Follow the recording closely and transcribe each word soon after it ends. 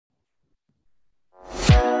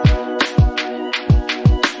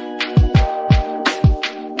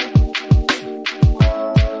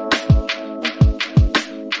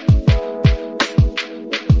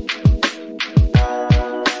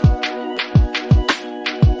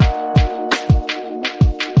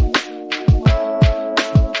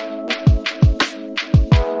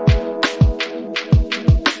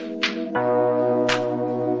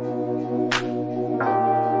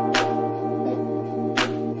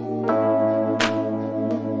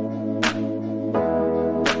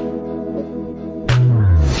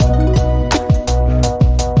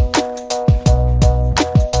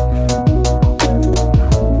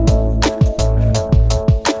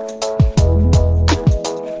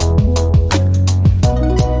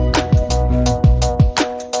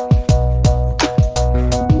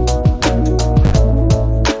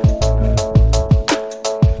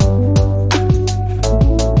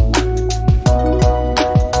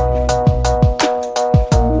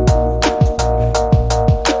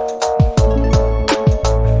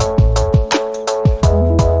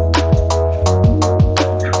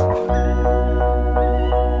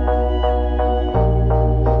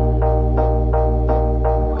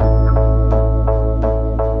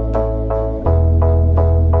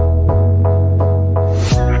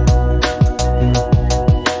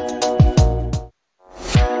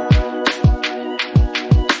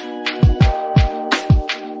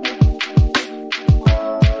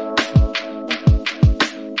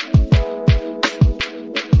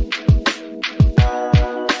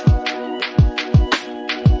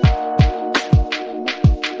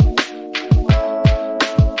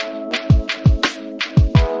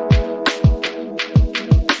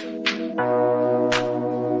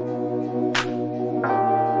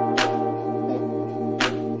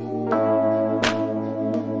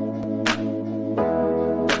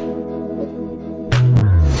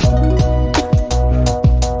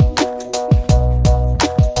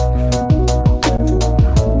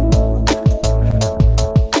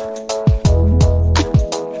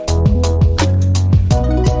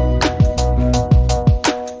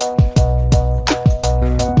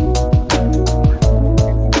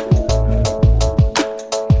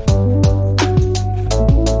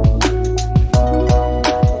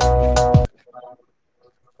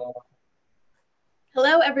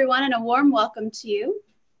everyone, and a warm welcome to you.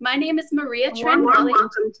 My name is Maria Tranquilli,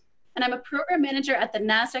 and I'm a program manager at the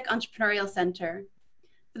NASDAQ Entrepreneurial Center.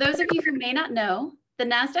 For those of you who may not know, the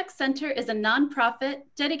NASDAQ Center is a nonprofit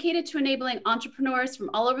dedicated to enabling entrepreneurs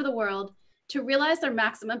from all over the world to realize their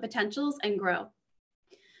maximum potentials and grow.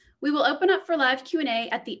 We will open up for live Q&A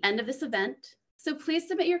at the end of this event, so please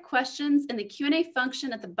submit your questions in the Q&A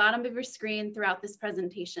function at the bottom of your screen throughout this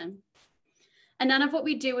presentation. And none of what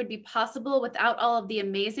we do would be possible without all of the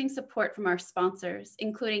amazing support from our sponsors,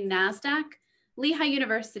 including NASDAQ, Lehigh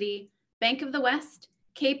University, Bank of the West,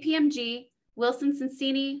 KPMG, Wilson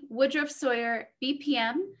Sonsini, Woodruff Sawyer,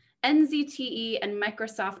 BPM, NZTE, and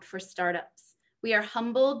Microsoft for Startups. We are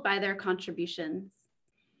humbled by their contributions.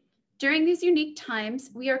 During these unique times,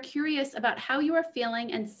 we are curious about how you are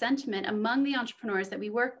feeling and sentiment among the entrepreneurs that we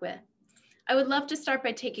work with. I would love to start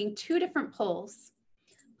by taking two different polls.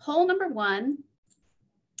 Poll number one,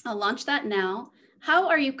 I'll launch that now. How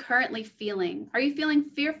are you currently feeling? Are you feeling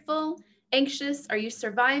fearful, anxious? Are you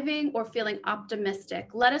surviving or feeling optimistic?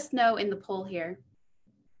 Let us know in the poll here.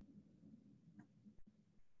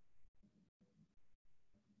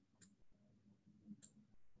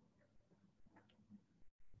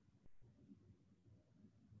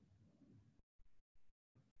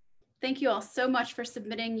 Thank you all so much for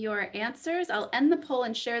submitting your answers. I'll end the poll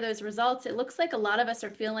and share those results. It looks like a lot of us are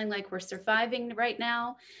feeling like we're surviving right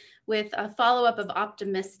now with a follow-up of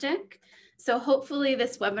optimistic. So hopefully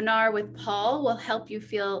this webinar with Paul will help you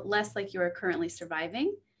feel less like you are currently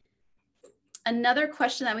surviving. Another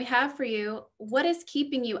question that we have for you, what is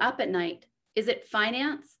keeping you up at night? Is it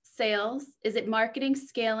finance, sales? Is it marketing,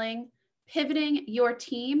 scaling, pivoting your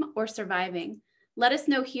team, or surviving? Let us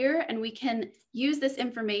know here, and we can use this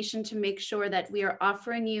information to make sure that we are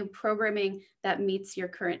offering you programming that meets your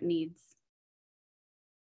current needs.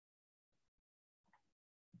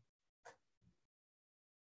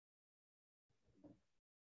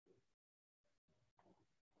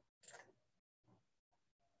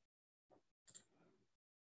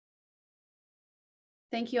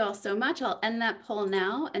 Thank you all so much. I'll end that poll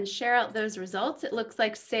now and share out those results. It looks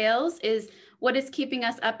like sales is what is keeping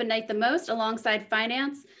us up at night the most alongside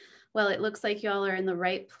finance. Well, it looks like you all are in the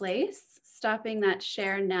right place. Stopping that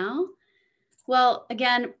share now. Well,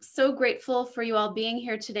 again, so grateful for you all being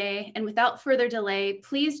here today. And without further delay,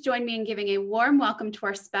 please join me in giving a warm welcome to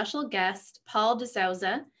our special guest, Paul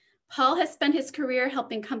DeSouza. Paul has spent his career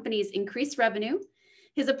helping companies increase revenue.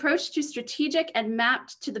 His approach to strategic and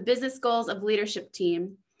mapped to the business goals of leadership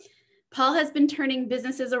team. Paul has been turning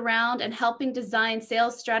businesses around and helping design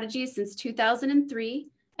sales strategies since 2003.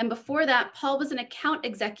 And before that, Paul was an account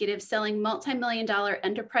executive selling multi-million-dollar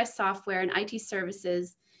enterprise software and IT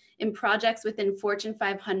services in projects within Fortune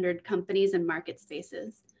 500 companies and market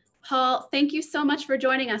spaces. Paul, thank you so much for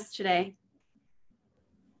joining us today.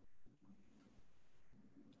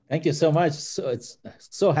 Thank you so much. It's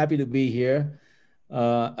so happy to be here.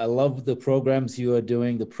 I love the programs you are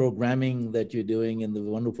doing, the programming that you're doing, and the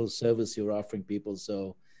wonderful service you're offering people.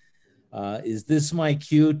 So is this my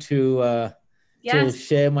cue to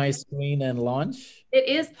share my screen and launch? It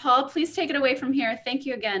is, Paul. Please take it away from here. Thank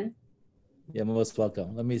you again. You're most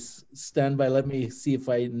welcome. Let me stand by. Let me see if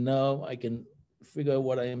I know I can figure out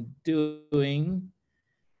what I am doing.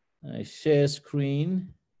 I share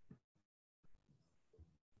screen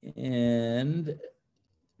and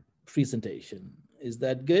presentation. Is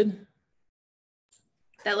that good?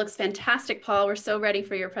 That looks fantastic, Paul. We're so ready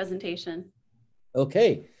for your presentation.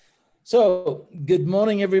 Okay. So good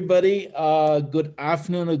morning, everybody. Good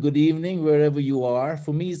afternoon or good evening, wherever you are.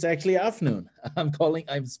 For me, it's actually afternoon.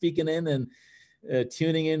 I'm speaking in and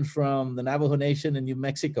tuning in from the Navajo Nation in New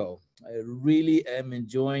Mexico. I really am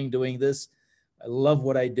enjoying doing this. I love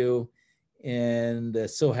what I do, and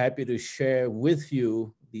so happy to share with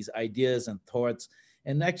you these ideas and thoughts.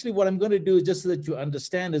 And actually what I'm going to do, just so that you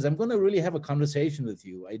understand, is I'm going to really have a conversation with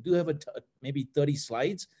you. I do have maybe 30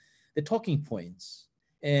 slides, the talking points.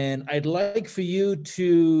 And I'd like for you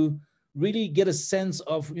to really get a sense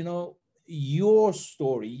of, your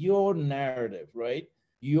story, your narrative, right?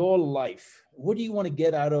 Your life. What do you want to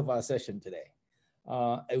get out of our session today?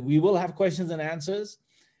 We will have questions and answers,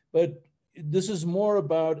 but this is more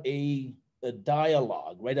about a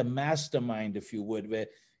dialogue, right? A mastermind, if you would, where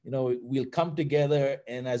we'll come together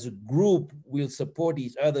and as a group, we'll support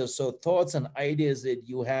each other. So thoughts and ideas that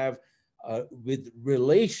you have with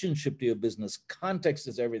relationship to your business, context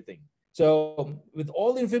is everything. So with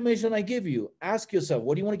all the information I give you, ask yourself,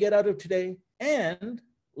 what do you want to get out of today? And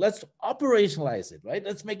let's operationalize it, right?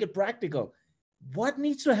 Let's make it practical. What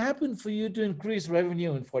needs to happen for you to increase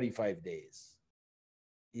revenue in 45 days?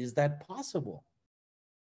 Is that possible,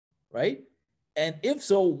 right? And if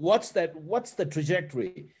so, what's the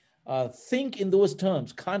trajectory? Think in those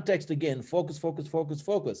terms, context again, focus, focus, focus,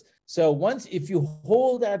 focus. So if you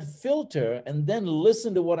hold that filter and then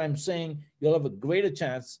listen to what I'm saying, you'll have a greater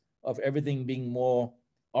chance of everything being more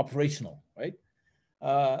operational, right?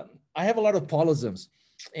 I have a lot of polysms,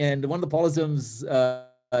 and one of the polysms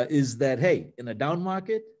is that, hey, in a down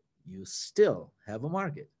market, you still have a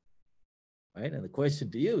market, right? And the question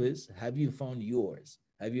to you is, have you found yours?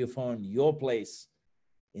 Have you found your place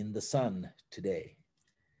in the sun today?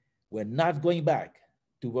 We're not going back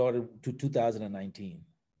to 2019,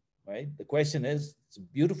 right? The question is, it's a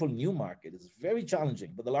beautiful new market. It's very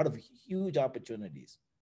challenging, but a lot of huge opportunities.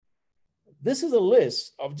 This is a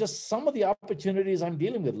list of just some of the opportunities I'm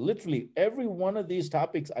dealing with. Literally every one of these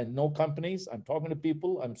topics, I know companies, I'm talking to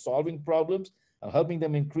people, I'm solving problems, I'm helping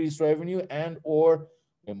them increase revenue, and or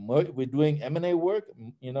we're doing M&A work,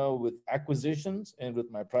 with acquisitions and with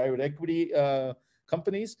my private equity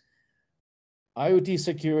companies. IoT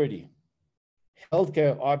security,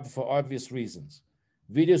 healthcare for obvious reasons,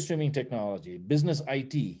 video streaming technology, business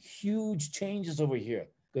IT, huge changes over here,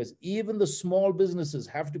 because even the small businesses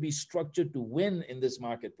have to be structured to win in this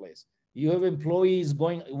marketplace. You have employees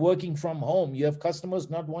working from home. You have customers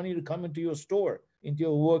not wanting to come into your store, into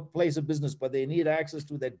your workplace of business, but they need access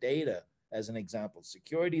to their data, as an example.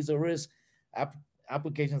 Security is a risk.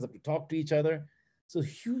 Applications have to talk to each other. So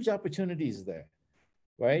huge opportunities there,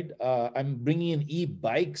 right? I'm bringing in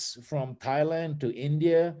e-bikes from Thailand to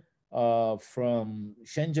India, from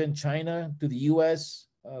Shenzhen, China to the US.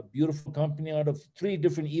 A beautiful company out of 3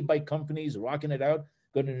 different e-bike companies, rocking it out.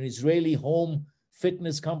 Got an Israeli home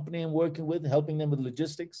fitness company I'm working with, helping them with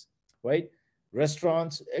logistics, right?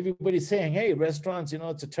 Restaurants, everybody's saying, hey, restaurants,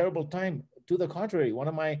 it's a terrible time. To the contrary, one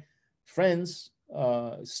of my friends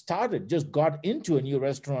just got into a new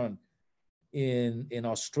restaurant in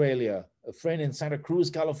Australia. A friend in Santa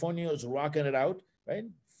Cruz, California is rocking it out, right?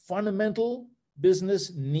 Fundamental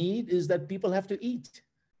business need is that people have to eat,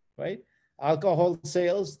 right? Alcohol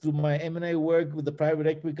sales, through my M&A work with the private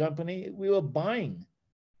equity company, we were buying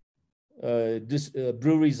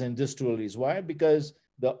breweries and distilleries. Why? Because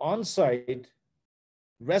the on-site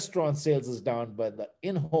restaurant sales is down, but the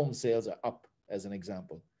in-home sales are up, as an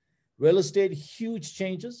example. Real estate, huge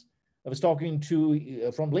changes. I was talking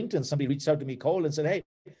to, from LinkedIn, somebody reached out to me cold and said, hey,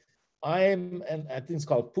 and I think it's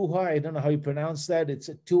called Puha. I don't know how you pronounce that. It's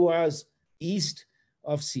 2 hours east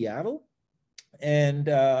of Seattle. And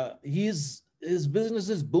his business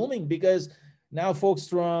is booming because now folks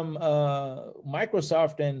from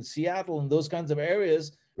Microsoft and Seattle and those kinds of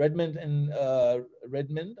areas, Redmond, I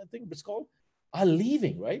think it's called, are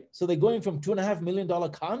leaving, right? So they're going from $2.5 million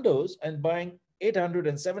condos and buying $800,000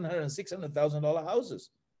 and $700,000 and $600,000 houses.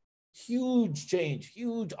 Huge change,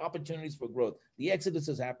 huge opportunities for growth. The exodus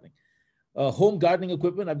is happening. Home gardening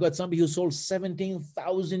equipment. I've got somebody who sold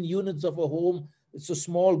 17,000 units of a home. It's a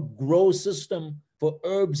small grow system for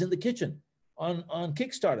herbs in the kitchen on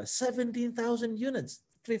Kickstarter. 17,000 units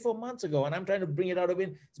 3-4 months ago, and I'm trying to bring it out of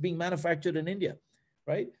it. It's being manufactured in India,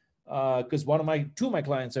 right? Because two of my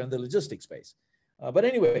clients are in the logistics space. But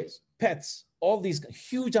anyways, pets, all these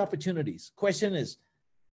huge opportunities. Question is,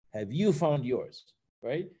 have you found yours,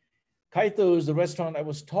 right? Kaito is the restaurant I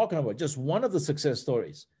was talking about, just one of the success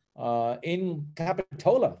stories. In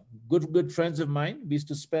Capitola, good friends of mine. We used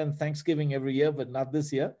to spend Thanksgiving every year, but not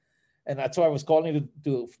this year. And that's why I was calling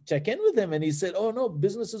to check in with him. And he said, oh no,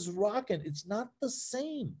 business is rocking. It's not the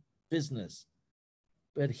same business.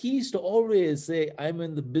 But he used to always say, I'm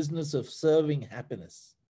in the business of serving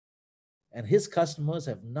happiness. And his customers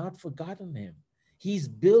have not forgotten him. He's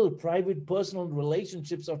built private personal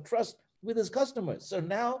relationships of trust with his customers. So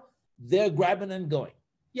now they're grabbing and going.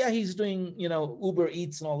 Yeah, he's doing, Uber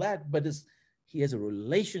Eats and all that, but he has a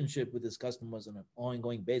relationship with his customers on an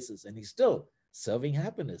ongoing basis, and he's still serving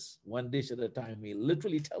happiness one dish at a time. He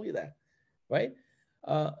literally tell you that, right?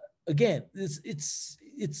 Again, it's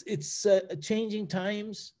changing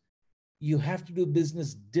times. You have to do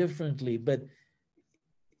business differently, but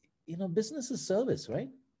business is service, right?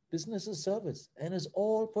 Business is service, and it's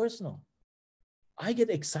all personal. I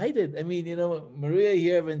get excited. I mean, Maria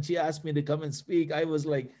here, when she asked me to come and speak, I was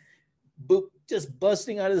like, just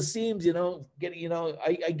bursting out of the seams, I get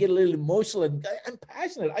a little emotional, and I'm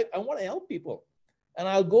passionate. I want to help people. And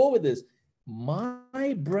I'll go with this.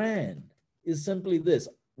 My brand is simply this.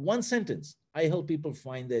 One sentence: I help people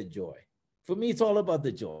find their joy. For me, it's all about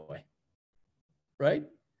the joy, right?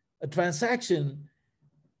 A transaction,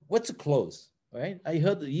 what's a close? Right? I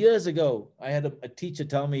heard years ago, I had a teacher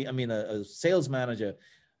tell me, a sales manager.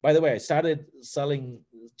 By the way, I started selling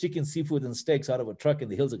chicken, seafood, and steaks out of a truck in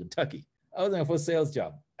the hills of Kentucky. I was in my first sales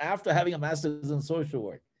job after having a master's in social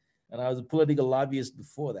work. And I was a political lobbyist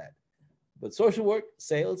before that. But social work,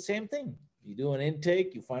 sales, same thing. You do an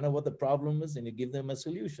intake, you find out what the problem is, and you give them a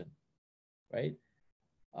solution, right?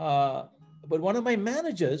 But one of my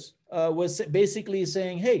managers was basically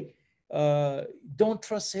saying, hey, don't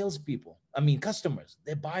trust salespeople. I mean, customers,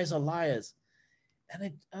 their buyers are liars.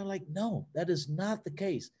 And I'm like, no, that is not the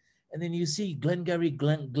case. And then you see Glengarry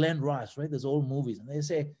Glenn Ross, right? There's old movies, and they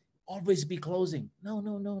say, always be closing. No,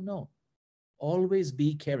 no, no, no. Always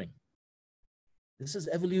be caring. This is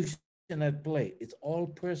evolution at play. It's all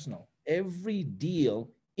personal. Every deal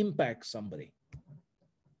impacts somebody.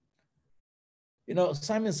 You know,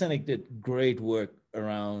 Simon Sinek did great work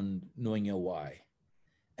around knowing your why.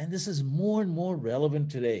 And this is more and more relevant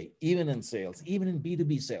today, even in sales, even in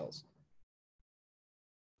B2B sales.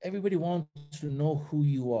 Everybody wants to know who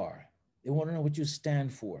you are. They want to know what you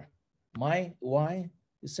stand for. My why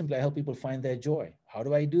is simply I help people find their joy. How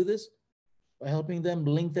do I do this? By helping them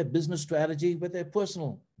link their business strategy with their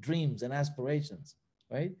personal dreams and aspirations,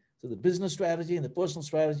 right? So the business strategy and the personal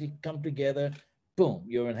strategy come together, boom,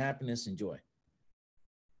 you're in happiness and joy.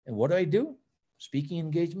 And what do? Speaking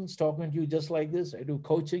engagements, talking to you just like this. I do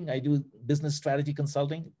coaching. I do business strategy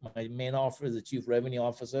consulting. My main offer is a chief revenue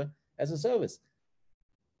officer as a service.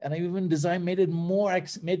 And I even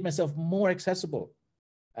made myself more accessible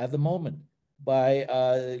at the moment by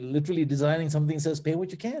literally designing something that says, pay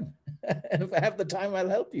what you can. And if I have the time, I'll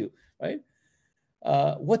help you, right?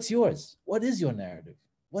 What's yours? What is your narrative?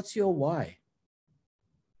 What's your why?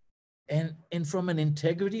 And from an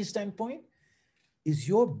integrity standpoint, is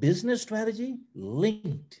your business strategy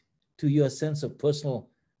linked to your sense of personal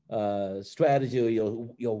strategy or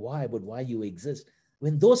your why, but why you exist?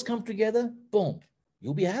 When those come together, boom,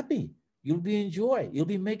 you'll be happy. You'll be enjoy. You'll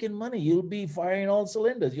be making money. You'll be firing all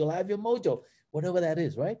cylinders. You'll have your mojo, whatever that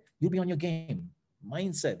is, right? You'll be on your game.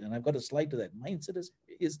 Mindset, and I've got a slide to that. Mindset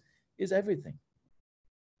is everything.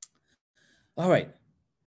 All right.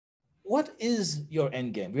 What is your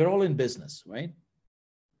end game? We're all in business, right?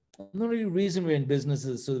 The only reason we're in business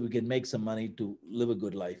is so that we can make some money to live a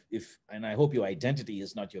good life. And I hope your identity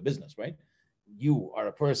is not your business, right? You are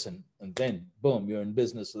a person, and then boom, you're in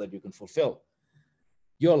business so that you can fulfill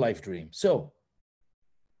your life dream. So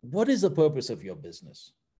what is the purpose of your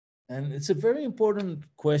business? And it's a very important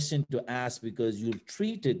question to ask because you'll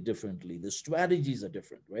treat it differently. The strategies are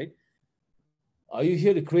different, right? Are you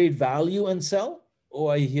here to create value and sell?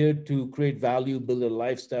 Or are you here to create value, build a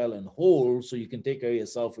lifestyle and whole so you can take care of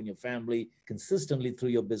yourself and your family consistently through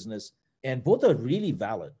your business? And both are really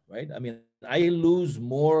valid, right? I mean, I lose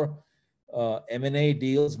more M&A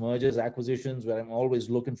deals, mergers, acquisitions, where I'm always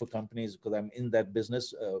looking for companies because I'm in that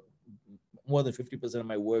business. More than 50% of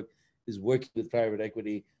my work is working with private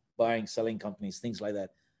equity, buying, selling companies, things like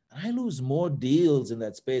that. And I lose more deals in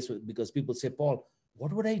that space because people say, Paul,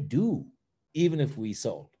 what would I do even if we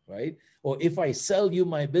sold, right? Or if I sell you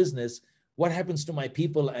my business, what happens to my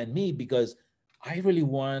people and me? Because I really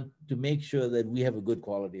want to make sure that we have a good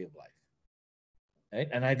quality of life, right?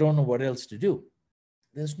 And I don't know what else to do.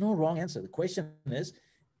 There's no wrong answer. The question is,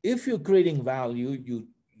 if you're creating value,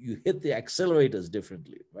 you hit the accelerators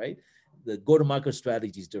differently, right? The go-to-market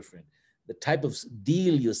strategy is different. The type of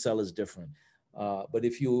deal you sell is different. But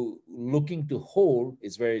if you're looking to hold,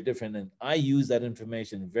 it's very different. And I use that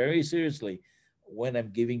information very seriously when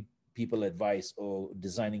I'm giving people advice or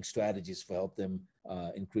designing strategies to help them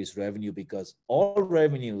increase revenue, because all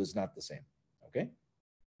revenue is not the same, okay?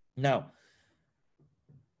 Now,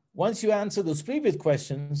 once you answer those previous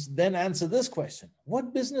questions, then answer this question.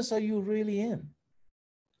 What business are you really in?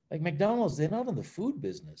 Like McDonald's, they're not in the food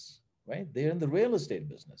business, right? They're in the real estate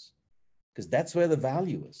business because that's where the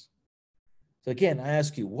value is. So again, I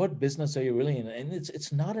ask you, what business are you really in? And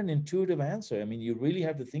it's not an intuitive answer. I mean, you really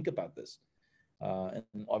have to think about this. And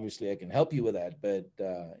obviously I can help you with that. But,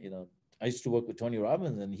 I used to work with Tony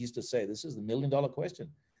Robbins, and he used to say, this is the $1 million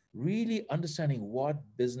question. Really understanding what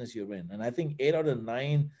business you're in. And I think 8 out of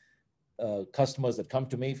 9 customers that come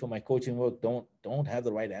to me for my coaching work don't have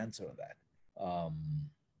the right answer on that.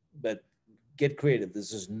 But get creative.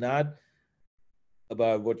 This is not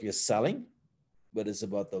about what you're selling, but it's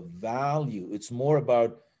about the value. It's more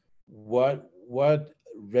about what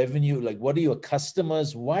revenue, like what are your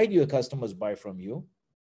customers, why do your customers buy from you?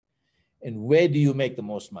 And where do you make the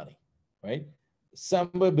most money, right?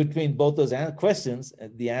 Somewhere between both those questions,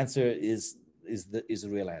 the answer is the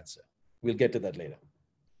real answer. We'll get to that later.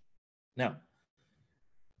 Now,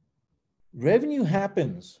 revenue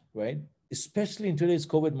happens, right? Especially in today's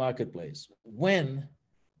COVID marketplace, when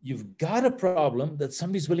you've got a problem that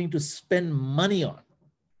somebody's willing to spend money on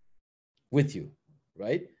with you,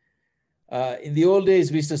 right? In the old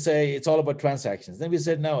days, we used to say it's all about transactions. Then we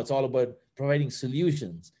said, no, it's all about providing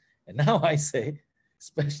solutions. And now I say,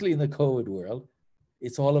 especially in the COVID world,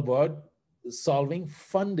 it's all about solving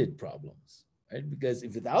funded problems, right? Because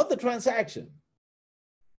if without the transaction,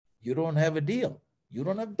 you don't have a deal, you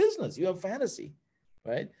don't have business, you have fantasy,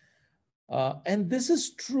 right? And this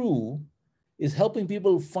is true, is helping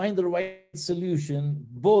people find the right solution,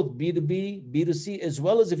 both B2B, B2C, as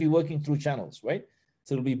well as if you're working through channels, right?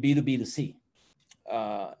 So it'll be B2B2C.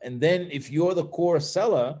 And then if you're the core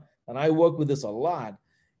seller, and I work with this a lot,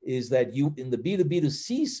 is that you, in the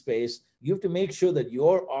B2B2C space, you have to make sure that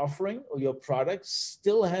your offering or your product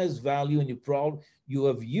still has value, and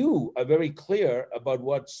you are very clear about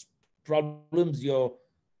what problems your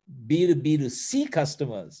B2B2C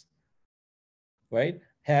customers, right,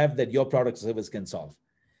 have that your product or service can solve.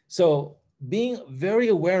 So being very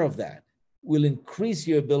aware of that will increase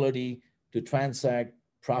your ability to transact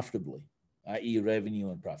profitably, i.e. revenue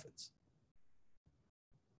and profits.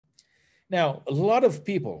 Now, a lot of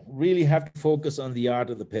people really have to focus on the art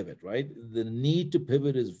of the pivot, right? The need to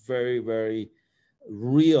pivot is very, very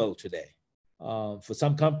real today. For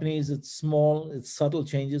some companies, it's small, it's subtle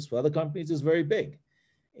changes. For other companies, it's very big.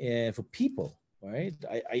 And for people, right?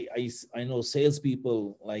 I know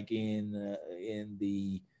salespeople like in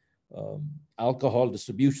the alcohol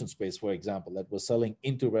distribution space, for example, that was selling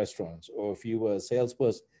into restaurants, or if you were a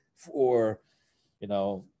salesperson for,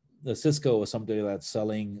 the Cisco or something that's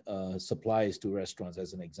selling supplies to restaurants,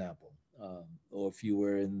 as an example, or if you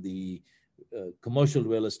were in the commercial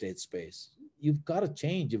real estate space, you've got to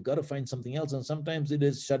change. You've got to find something else. And sometimes it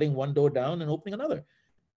is shutting one door down and opening another.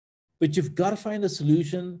 But you've got to find a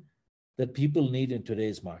solution that people need in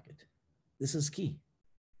today's market. This is key.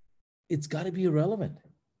 It's got to be relevant,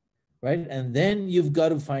 right? And then you've got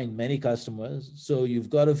to find many customers. So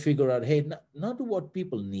you've got to figure out, hey, not what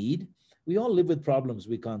people need. We all live with problems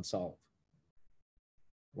we can't solve,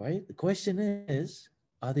 right? The question is,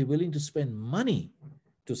 are they willing to spend money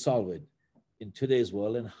to solve it in today's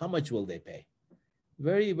world, and how much will they pay?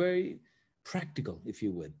 Very, very practical, if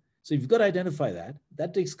you would. So you've got to identify that.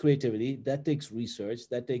 That takes creativity, that takes research,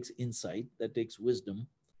 that takes insight, that takes wisdom,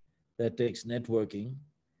 that takes networking.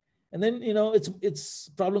 And then,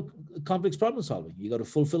 it's complex problem solving. You got to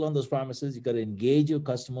fulfill on those promises. You got to engage your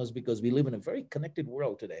customers, because we live in a very connected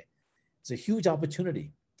world today. It's a huge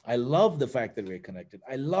opportunity. I love the fact that we're connected.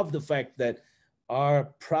 I love the fact that our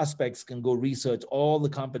prospects can go research all the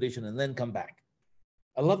competition and then come back.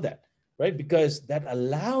 I love that, right? Because that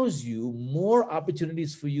allows you more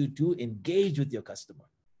opportunities for you to engage with your customer,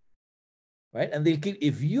 right? And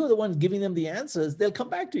if you're the one giving them the answers, they'll come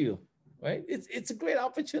back to you, right? It's a great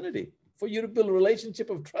opportunity for you to build a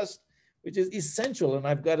relationship of trust, which is essential. And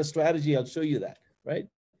I've got a strategy. I'll show you that, right?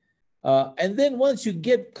 And then once you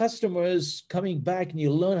get customers coming back and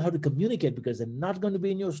you learn how to communicate, because they're not going to be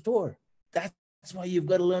in your store. That's why you've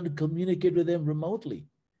got to learn to communicate with them remotely,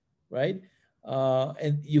 right?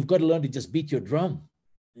 And you've got to learn to just beat your drum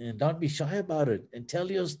and don't be shy about it, and tell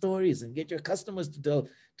your stories and get your customers to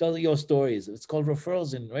tell your stories. It's called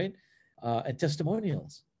referrals, right? And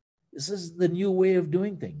testimonials. This is the new way of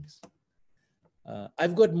doing things.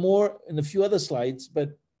 I've got more in a few other slides,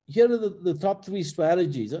 but here are the top 3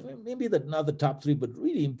 strategies. Maybe not the top 3, but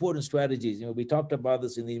really important strategies. We talked about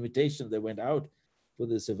this in the invitation that went out for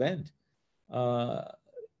this event,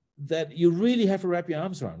 that you really have to wrap your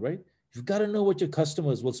arms around, right? You've got to know what your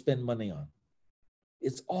customers will spend money on.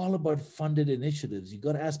 It's all about funded initiatives. You've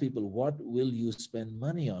got to ask people, what will you spend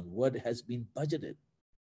money on? What has been budgeted?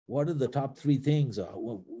 What are the top 3 things,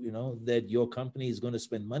 that your company is going to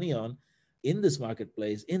spend money on in this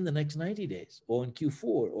marketplace in the next 90 days, or in Q4,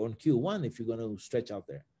 or in Q1, if you're going to stretch out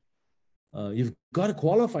there? You've got to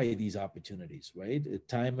qualify these opportunities, right?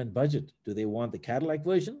 Time and budget. Do they want the Cadillac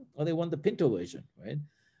version, or they want the Pinto version, right?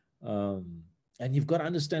 And you've got to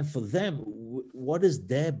understand for them, what is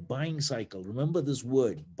their buying cycle? Remember this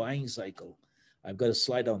word, buying cycle. I've got a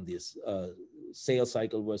slide on this, sales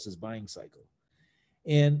cycle versus buying cycle.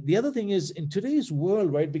 And the other thing is, in today's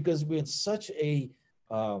world, right, because we're in such a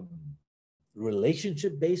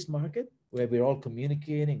relationship-based market where we're all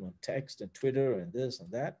communicating on text and Twitter and this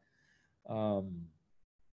and that,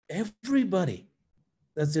 everybody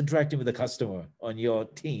that's interacting with the customer on your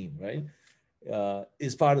team, right,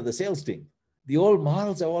 is part of the sales team. The old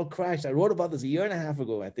models are all crashed. I wrote about this 1.5 years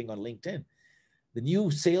ago, I think, on LinkedIn. The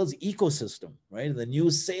new sales ecosystem, right, the new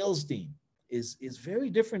sales team is very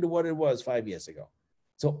different to what it was 5 years ago.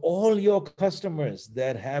 So all your customers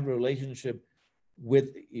that have a relationship with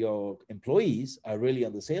your employees are really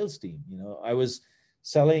on the sales team. I was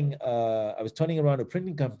selling, I was turning around a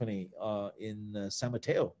printing company in San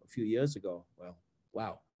Mateo a few years ago. Well,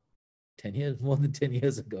 wow, 10 years, more than 10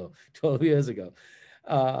 years ago, 12 years ago.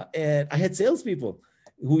 And I had salespeople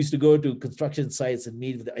who used to go to construction sites and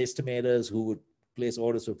meet with the estimators who would place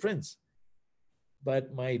orders for prints.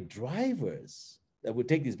 But my drivers that would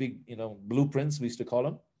take these big, blueprints, we used to call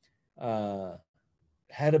them,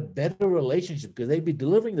 had a better relationship because they'd be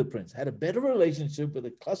delivering the prints, had a better relationship with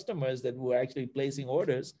the customers that were actually placing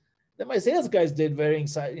orders than my sales guys did, wearing,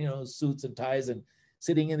 suits and ties and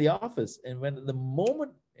sitting in the office. And when the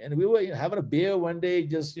moment, and we were having a beer one day,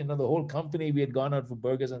 just, the whole company, we had gone out for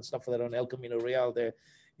burgers and stuff like that on El Camino Real there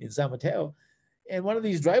in San Mateo. And one of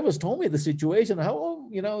these drivers told me the situation, how,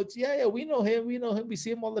 it's, yeah, we know him, we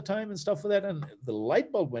see him all the time and stuff like that. And the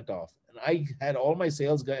light bulb went off. And I had all my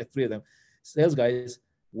sales guys, 3 of them, sales guys,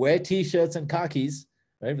 wear T-shirts and khakis,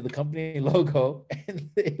 right, with the company logo, and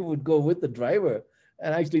they would go with the driver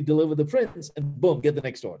and actually deliver the prints and boom, get the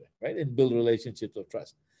next order, right, and build relationships of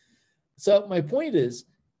trust. So my point is,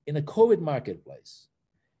 in a COVID marketplace,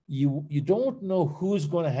 you don't know who's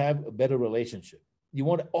going to have a better relationship. You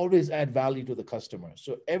want to always add value to the customer.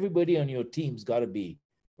 So everybody on your team's got to be,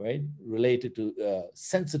 right, related to,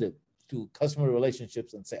 sensitive to customer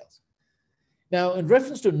relationships and sales. Now, in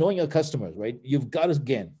reference to knowing your customers, right, you've got to,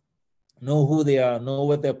 again, know who they are, know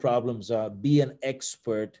what their problems are, be an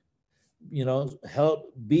expert,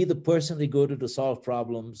 help, be the person they go to solve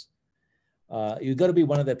problems. You've got to be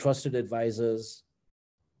one of their trusted advisors.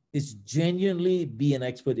 It's genuinely be an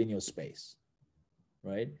expert in your space,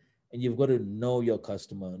 right? And you've got to know your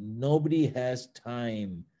customer. Nobody has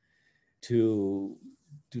time to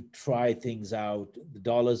try things out. The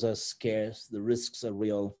dollars are scarce, the risks are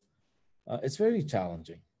real. It's very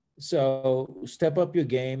challenging. So step up your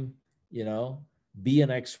game, be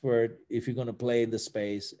an expert if you're going to play in the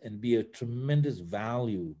space, and be a tremendous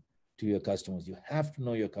value to your customers. You have to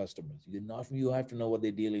know your customers. You have to know what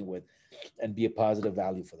they're dealing with and be a positive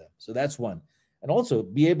value for them. So that's one. And also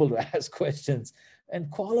be able to ask questions and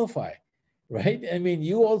qualify, right? I mean,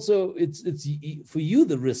 you also, it's for you,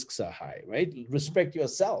 the risks are high, right? Respect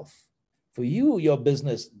yourself. For you, your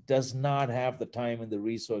business does not have the time and the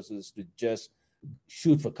resources to just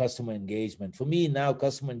shoot for customer engagement. For me now,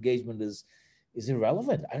 customer engagement is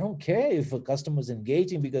irrelevant. I don't care if a customer's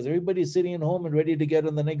engaging because everybody's sitting at home and ready to get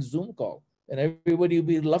on the next Zoom call. And everybody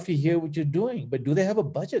would love to hear what you're doing, but do they have a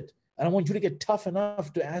budget? I don't want you to get tough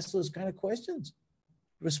enough to ask those kind of questions.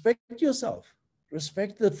 Respect yourself.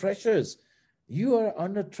 Respect the pressures. You are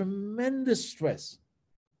under tremendous stress.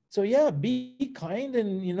 So yeah, be kind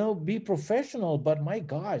and, be professional, but my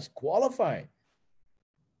gosh, qualify,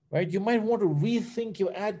 right? You might want to rethink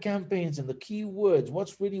your ad campaigns and the keywords.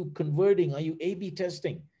 What's really converting? Are you A/B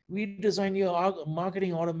testing? Redesign your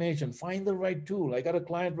marketing automation. Find the right tool. I got a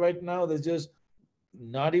client right now that's just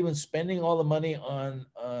not even spending all the money on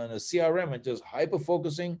a CRM and just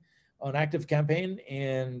hyper-focusing on ActiveCampaign,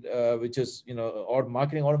 and which is, our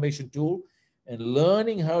marketing automation tool, and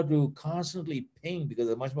learning how to constantly ping because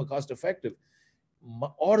they're much more cost effective,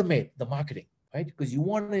 automate the marketing, right? Because you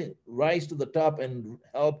want to rise to the top and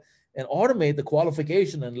help and automate the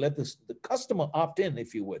qualification and let the customer opt in,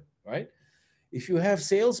 if you would, right? If you have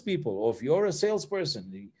salespeople or if you're a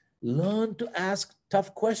salesperson, learn to ask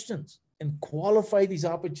tough questions and qualify these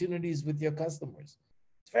opportunities with your customers.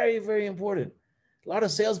 It's very, very important. A lot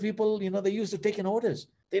of salespeople, they're used to taking orders.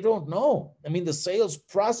 They don't know. I mean, the sales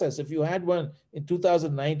process, if you had one in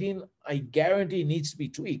 2019, I guarantee needs to be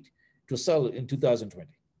tweaked to sell in 2020.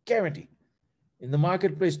 Guarantee. In the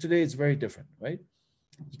marketplace today, it's very different, right?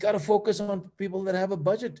 You got to focus on people that have a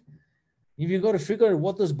budget. If you got to figure out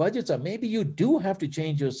what those budgets are, maybe you do have to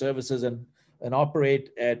change your services and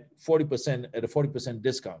operate at 40%, at a 40%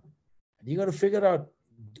 discount. And you got to figure out,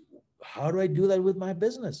 how do I do that with my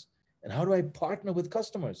business? And how do I partner with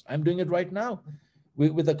customers? I'm doing it right now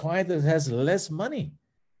with a client that has less money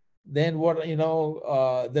than what,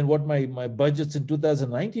 than what my budgets in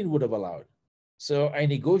 2019 would have allowed. So I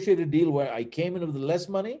negotiated a deal where I came in with less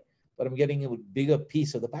money, but I'm getting a bigger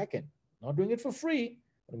piece of the back end. Not doing it for free,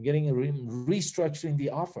 but I'm getting restructuring the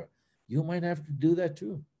offer. You might have to do that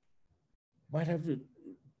too. Might have to,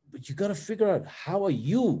 but you got to figure out, how are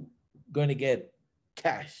you going to get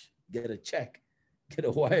cash, get a check, get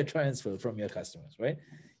a wire transfer from your customers, right?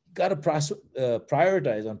 You got to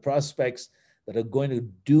prioritize on prospects that are going to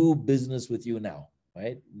do business with you now,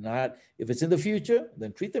 right? Not, if it's in the future,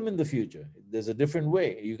 then treat them in the future. There's a different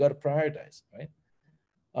way. You got to prioritize, right?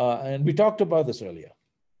 And we talked about this earlier.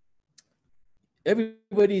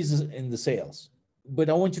 Everybody's in the sales, but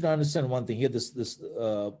I want you to understand one thing here, this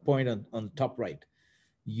point on the top right.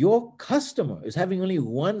 your customer is having only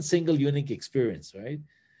one single unique experience, right?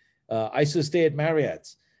 I used to stay at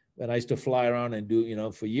Marriott's when I used to fly around and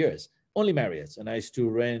do, for years, only Marriott's. And I used to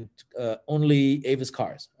rent only Avis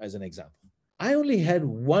cars, as an example. I only had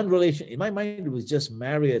one relation. In my mind, it was just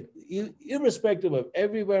Marriott, irrespective of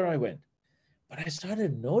everywhere I went. But I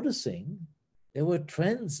started noticing there were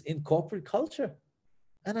trends in corporate culture.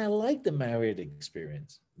 And I liked the Marriott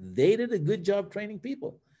experience. They did a good job training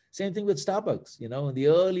people. Same thing with Starbucks, in the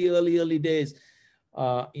early days.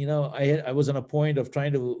 I was on a point of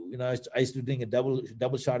trying to, I used to doing a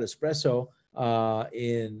double shot espresso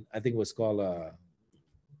in, I think it was called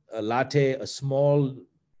a latte, a small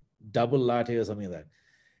double latte or something like that.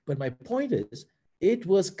 But my point is, it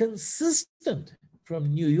was consistent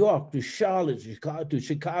from New York to Charlotte, to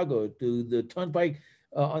Chicago, to the Turnpike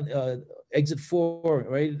on exit 4,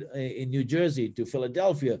 right, in New Jersey, to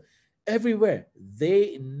Philadelphia, everywhere.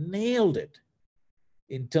 They nailed it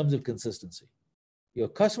in terms of consistency. Your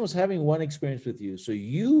customer's having one experience with you, so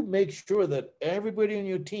you make sure that everybody on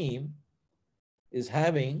your team is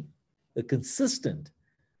having a consistent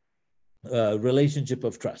relationship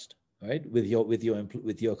of trust, right, with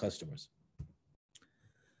your customers.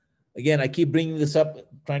 Again, I keep bringing this up,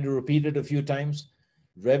 trying to repeat it a few times.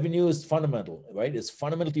 Revenue is fundamental, right? It's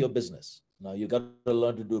fundamental to your business. Now you got to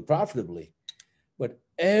learn to do it profitably, but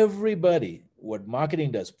everybody, what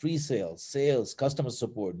marketing does, pre-sales, sales, customer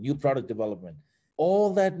support, new product development,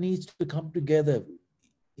 all that needs to come together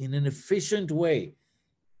in an efficient way,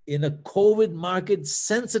 in a COVID market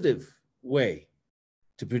sensitive way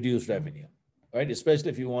to produce revenue, right? Especially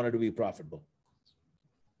if you want it to be profitable.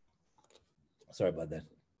 Sorry about that.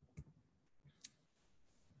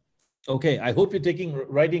 Okay, I hope you're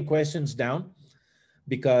writing questions down,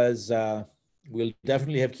 because we'll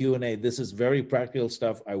definitely have Q&A. This is very practical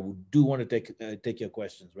stuff. I do want to take your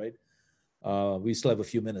questions, right? We still have a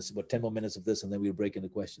few minutes, about 10 more minutes of this, and then we'll break into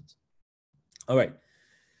questions. All right.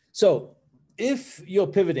 So if you're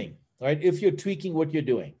pivoting, right, if you're tweaking what you're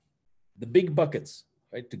doing, the big buckets,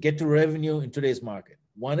 right, to get to revenue in today's market,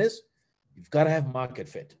 one is you've got to have market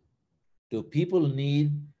fit. Do people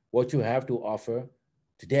need what you have to offer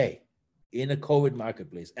today in a COVID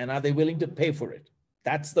marketplace? And are they willing to pay for it?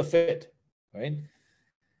 That's the fit, right?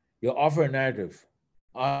 Your offer narrative.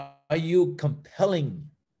 Are you compelling,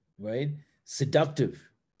 right? Seductive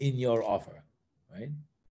in your offer, right?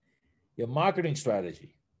 Your marketing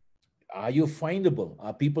strategy. Are you findable?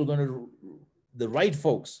 Are people going to, the right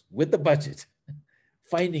folks with the budget,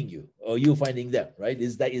 finding you, or you finding them, right?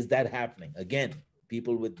 Is that happening? Again,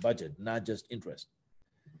 people with budget, not just interest.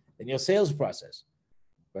 In your sales process,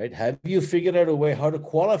 right? Have you figured out a way how to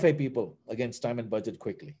qualify people against time and budget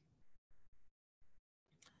quickly?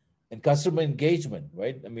 And customer engagement,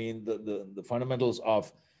 right? I mean, the fundamentals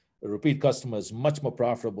of a repeat customer is much more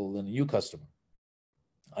profitable than a new customer.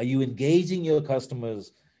 Are you engaging your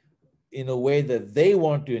customers in a way that they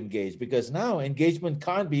want to engage? Because now engagement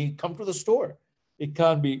can't be come to the store. It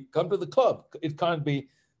can't be come to the club. It can't be,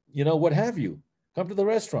 what have you. Come to the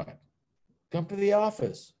restaurant. Come to the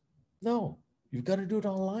office. No, you've got to do it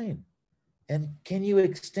online. And can you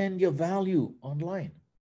extend your value online,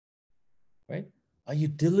 right? Are you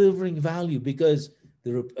delivering value? Because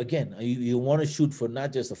again, you want to shoot for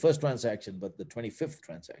not just the first transaction, but the 25th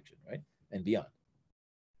transaction, right? And beyond.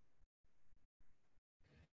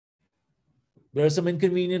 There are some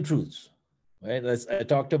inconvenient truths, right? As I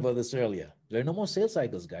talked about this earlier. There are no more sales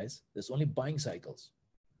cycles, guys. There's only buying cycles.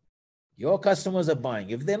 Your customers are buying.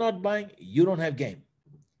 If they're not buying, you don't have game.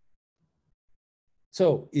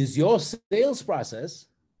 So is your sales process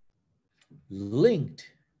linked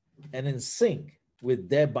and in sync with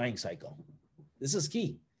their buying cycle? This is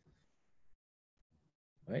key,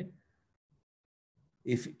 right?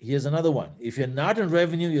 Here's another one. If you're not in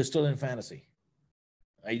revenue, you're still in fantasy.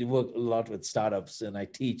 I work a lot with startups, and I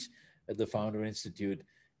teach at the Founder Institute.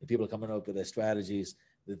 And people are coming up with their strategies.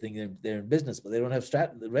 They think they're in business, but they don't have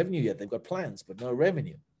revenue yet. They've got plans, but no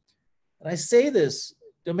revenue. And I say this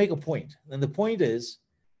to make a point. And the point is,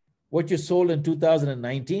 what you sold in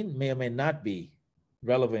 2019 may or may not be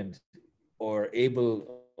relevant or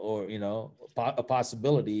able or, a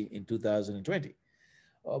possibility in 2020.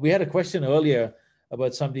 We had a question earlier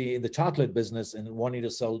about somebody in the chocolate business and wanting to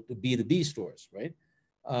sell to B2B stores, right?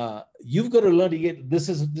 You've got to learn to get, this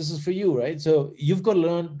is for you, right? So you've got to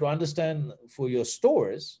learn to understand for your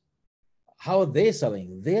stores, how are they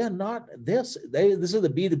selling? They are not, this is the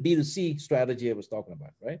B2B2C strategy I was talking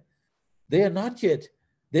about, right? They are not yet,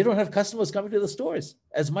 they don't have customers coming to the stores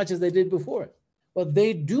as much as they did before, but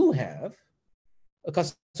they do have a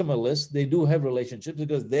customer list. They do have relationships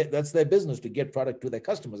because that's their business to get product to their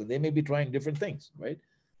customers, and they may be trying different things, right?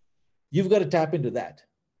 You've got to tap into that.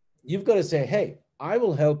 You've got to say, hey, I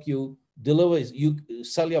will help you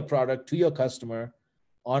sell your product to your customer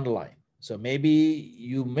online. So maybe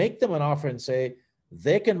you make them an offer and say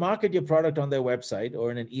they can market your product on their website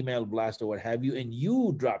or in an email blast or what have you, and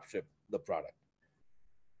you drop ship the product.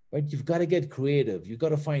 Right? You've got to get creative. You've got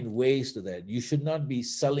to find ways to that. You should not be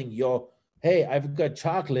selling your, hey, I've got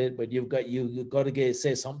chocolate, but you've got to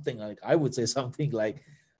say something like, I would say something like,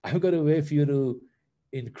 I've got a way for you to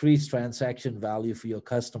increase transaction value for your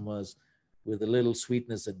customers with a little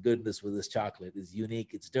sweetness and goodness with this chocolate. It's unique,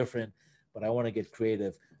 it's different, but I want to get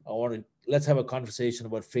creative. Let's have a conversation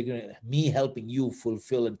about helping you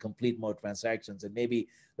fulfill and complete more transactions. And maybe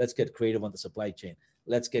let's get creative on the supply chain.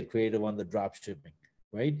 Let's get creative on the drop shipping,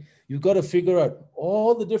 right? You've got to figure out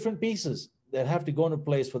all the different pieces that have to go into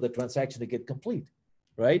place for the transaction to get complete,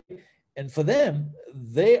 right? And for them,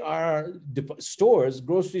 they are stores,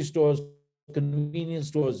 grocery stores, convenience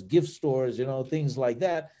stores, gift stores, things like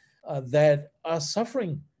that, that are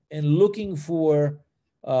suffering and looking for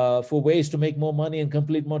ways to make more money and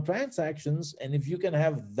complete more transactions. And if you can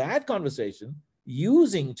have that conversation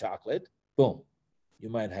using chocolate, boom, you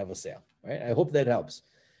might have a sale, right? I hope that helps.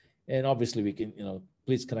 And obviously we can,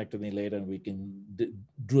 please connect with me later and we can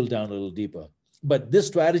drill down a little deeper. But this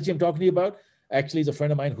strategy I'm talking to you about actually is a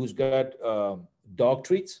friend of mine who's got dog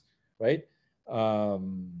treats, right?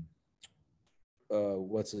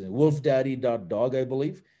 What's his name? wolfdaddy.dog, I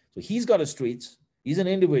believe. So he's got his treats. He's an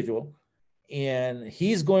individual, and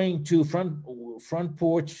he's going to front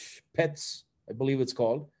porch pets, I believe it's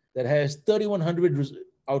called, that has 3,100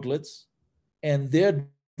 outlets, and they're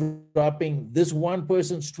dropping this one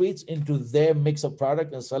person's treats into their mix of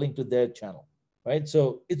product and selling to their channel, right?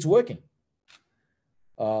 So it's working.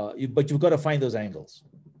 But you've got to find those angles.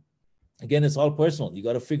 Again, it's all personal. You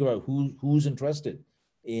got to figure out who's interested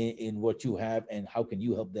in what you have and how can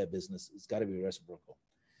you help their business. It's got to be reciprocal.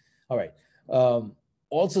 All right.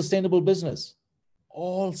 All sustainable business,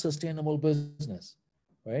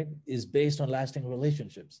 right, is based on lasting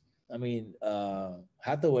relationships. I mean,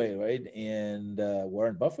 Hathaway, right, and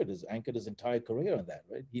Warren Buffett has anchored his entire career on that,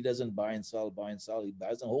 right? He doesn't buy and sell. He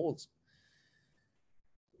buys and holds.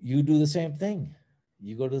 You do the same thing.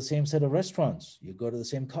 You go to the same set of restaurants. You go to the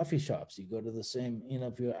same coffee shops. You go to the same,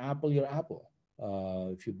 if you're Apple, you're Apple.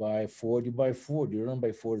 If you buy Ford, you buy Ford. You don't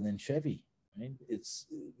buy Ford and then Chevy. Right?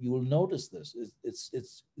 You will notice this.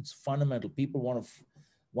 It's fundamental. People want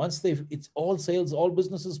to, it's all sales, all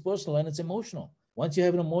business is personal and it's emotional. Once you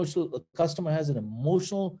have a customer has an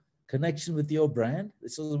emotional connection with your brand.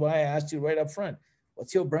 This is why I asked you right up front,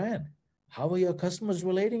 what's your brand? How are your customers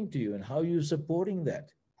relating to you and how are you supporting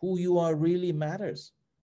that? Who you are really matters,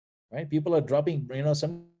 right? People are dropping,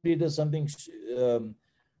 somebody does something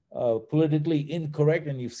politically incorrect,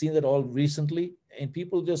 and you've seen that all recently, and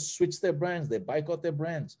people just switch their brands, they boycott their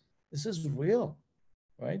brands. This is real,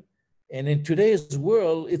 right? And in today's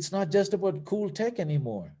world, it's not just about cool tech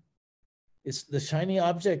anymore. It's the shiny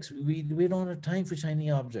objects. We don't have time for shiny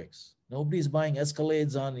objects. Nobody's buying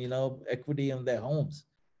Escalades on, equity in their homes.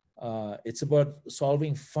 It's about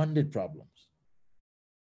solving funded problems,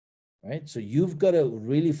 right? So you've got to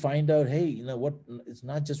really find out, hey, what, it's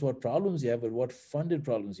not just what problems you have, but what funded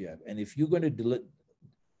problems you have. And if you're going to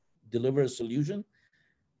deliver a solution,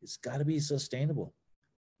 it's got to be sustainable.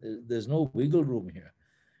 There's no wiggle room here.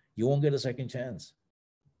 You won't get a second chance.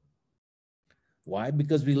 Why?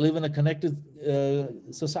 Because we live in a connected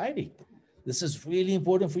society. This is really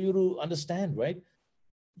important for you to understand, right?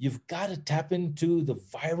 You've got to tap into the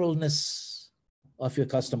viralness of your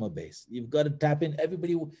customer base. You've got to tap in.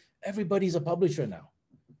 Everybody's a publisher now,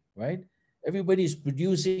 right? Everybody's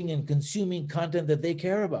producing and consuming content that they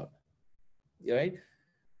care about, right?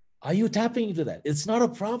 Are you tapping into that? It's not a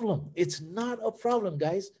problem. It's not a problem,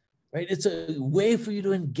 guys, right? It's a way for you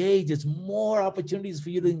to engage. It's more opportunities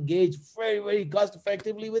for you to engage very, very cost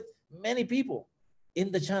effectively with many people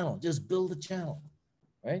in the channel. Just build the channel,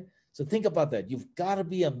 right? So think about that. You've got to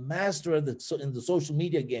be a master in the social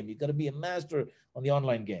media game. You've got to be a master on the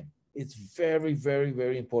online game. It's very, very,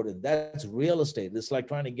 very important. That's real estate. It's like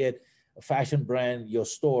trying to get a fashion brand, your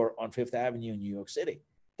store on Fifth Avenue in New York City.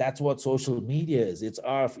 That's what social media is. It's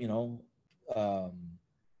our,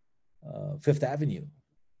 Fifth Avenue.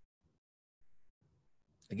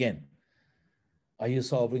 Again, are you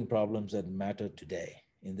solving problems that matter today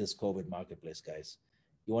in this COVID marketplace, guys?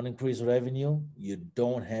 You want to increase revenue? You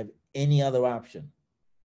don't have any other option.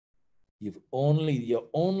 Your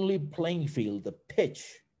only playing field, the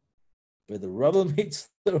pitch where the rubber meets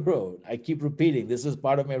the road. I keep repeating, this is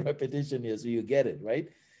part of my repetition here, so you get it, right?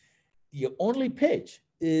 Your only pitch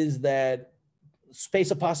is that space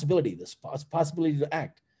of possibility, this possibility to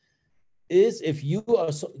act, is if you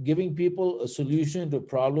are giving people a solution to a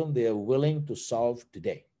problem they are willing to solve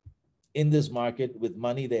today in this market with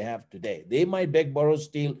money they have today. They might beg, borrow,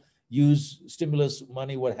 steal, use stimulus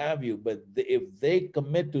money, what have you, but if they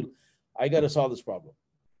commit to, I got to solve this problem.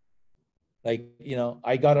 Like, you know,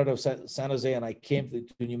 I got out of San Jose and I came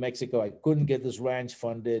to New Mexico. I couldn't get this ranch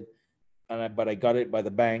funded, but I got it by the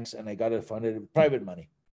banks and I got it funded with private money.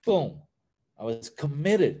 Boom. I was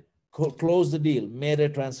committed, closed the deal, made a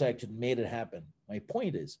transaction, made it happen. My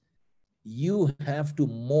point is, you have to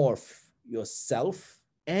morph yourself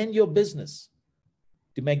and your business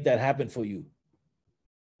to make that happen for you.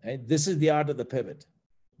 Right? This is the art of the pivot.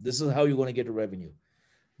 This is how you're going to get a revenue.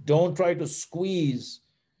 Don't try to squeeze,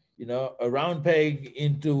 you know, a round peg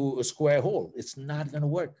into a square hole. It's not going to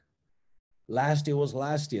work. Last year was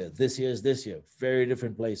last year. This year is this year. Very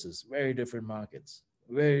different places, very different markets,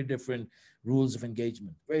 very different rules of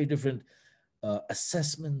engagement, very different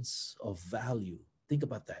assessments of value. Think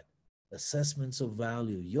about that. Assessments of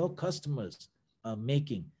value. Your customers are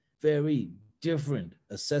making very different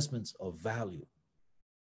assessments of value.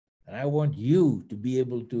 And I want you to be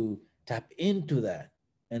able to tap into that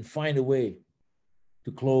and find a way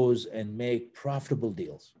to close and make profitable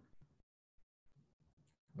deals,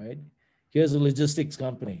 right? Here's a logistics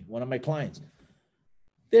company, one of my clients.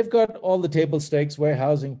 They've got all the table stakes: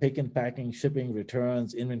 warehousing, pick and packing, shipping,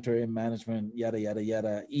 returns, inventory management, yada, yada,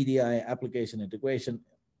 yada, EDI, application integration,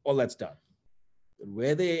 all that's done. But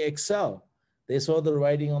where they excel, they saw the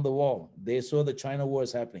writing on the wall. They saw the China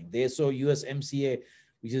wars happening. They saw USMCA,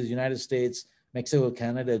 which is the United States, Mexico,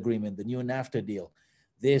 Canada agreement, the new NAFTA deal.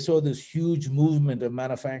 They saw this huge movement of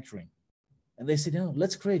manufacturing. And they said, you know,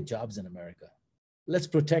 let's create jobs in America. Let's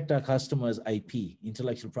protect our customers' IP,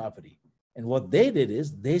 intellectual property. And what they did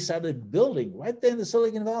is they started building right there in the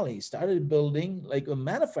Silicon Valley, started building like a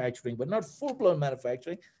manufacturing, but not full-blown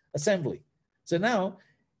manufacturing, assembly. So now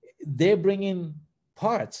they bring in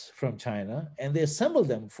parts from China and they assemble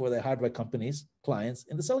them for their hardware companies, clients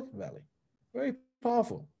in the Silicon Valley. Very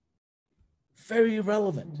powerful, very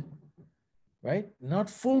relevant, right? Not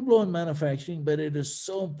full-blown manufacturing, but it is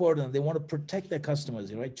so important. They want to protect their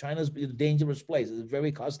customers, right? China's a dangerous place. It's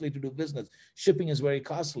very costly to do business. Shipping is very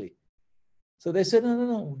costly. So they said,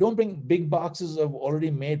 no, don't bring big boxes of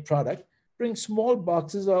already made product. Bring small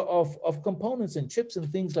boxes of components and chips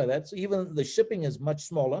and things like that. So even the shipping is much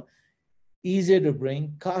smaller, easier to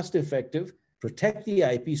bring, cost-effective, protect the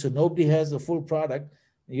IP so nobody has the full product.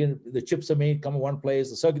 You know, the chips are made, come in one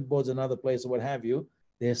place, the circuit board's another place, or what have you.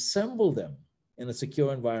 They assemble them in a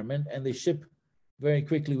secure environment and they ship very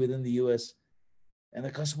quickly within the US. And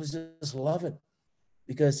the customers just love it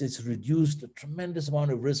because it's reduced a tremendous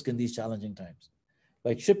amount of risk in these challenging times.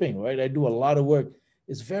 Like shipping, right? I do a lot of work.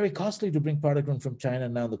 It's very costly to bring product in from China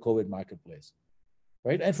now in the COVID marketplace,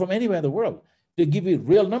 right? And from anywhere in the world. To give you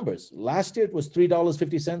real numbers, last year it was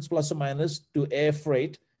 $3.50 plus or minus to air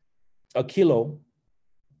freight a kilo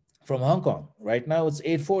from Hong Kong. Right now it's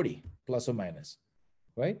 $8.40 plus or minus,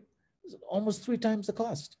 right? It's almost 3 times the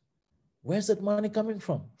cost. Where's that money coming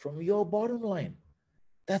from? From your bottom line.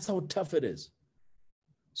 That's how tough it is.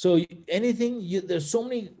 So there's so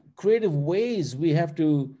many creative ways we have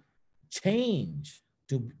to change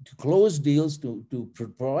to close deals, to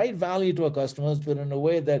provide value to our customers, but in a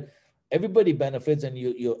way that everybody benefits and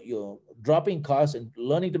you're dropping costs and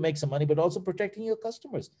learning to make some money, but also protecting your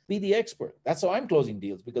customers. Be the expert. That's how I'm closing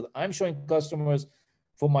deals, because I'm showing customers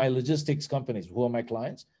for my logistics companies, who are my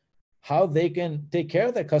clients, how they can take care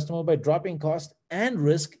of their customer by dropping cost and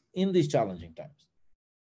risk in these challenging times.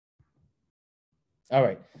 All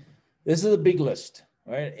right, this is a big list,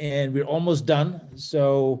 right? And we're almost done.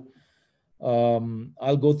 So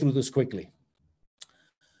I'll go through this quickly.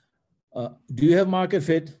 Do you have market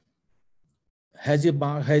fit? Has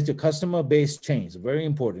your customer base changed? Very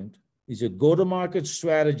important. Is your go-to-market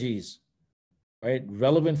strategies, right,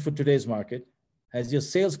 relevant for today's market? Has your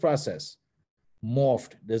sales process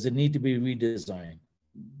morphed? Does it need to be redesigned?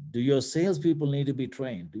 Do your salespeople need to be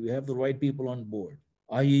trained? Do you have the right people on board?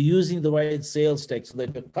 Are you using the right sales tech so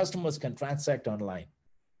that your customers can transact online?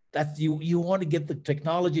 That's you want to get the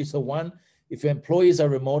technology. So one, if your employees are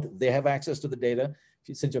remote, they have access to the data.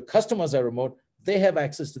 Since your customers are remote, they have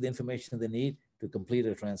access to the information they need to complete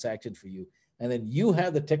a transaction for you. And then you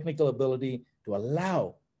have the technical ability to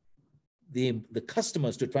allow the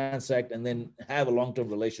customers to transact and then have a long-term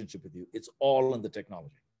relationship with you. It's all in the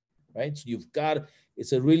technology, right?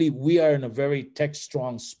 So we are in a very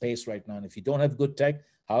tech-strong space right now. And if you don't have good tech,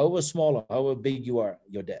 However small or however big you are,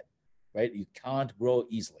 you're dead, right? You can't grow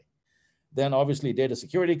easily. Then obviously data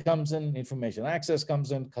security comes in, information access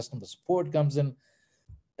comes in, customer support comes in.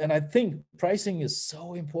 And I think pricing is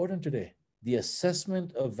so important today. The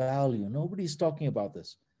assessment of value, nobody's talking about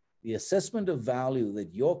this. The assessment of value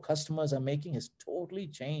that your customers are making has totally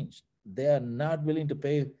changed. They are not willing to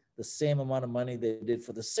pay the same amount of money they did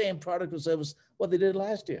for the same product or service what they did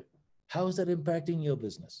last year. How is that impacting your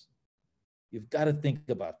business? You've got to think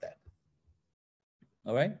about that.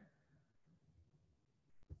 All right?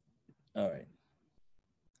 All right.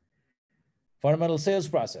 Fundamental sales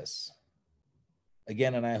process.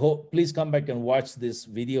 Again, and I hope, please come back and watch this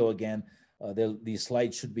video again. These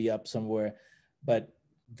slides should be up somewhere. But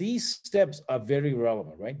these steps are very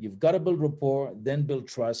relevant, right? You've got to build rapport, then build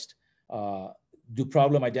trust, do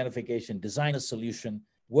problem identification, design a solution,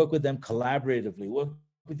 work with them collaboratively, work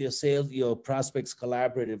with your sales, your prospects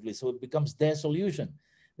collaboratively, so it becomes their solution.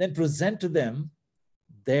 Then present to them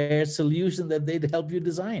their solution that they'd help you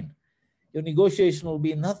design. Your negotiation will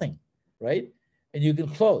be nothing, right? And you can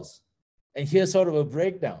close. And here's sort of a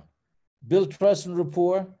breakdown. Build trust and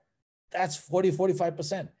rapport, that's 40,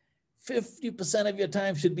 45%. 50% of your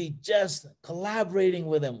time should be just collaborating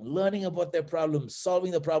with them, learning about their problems,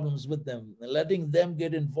 solving the problems with them, letting them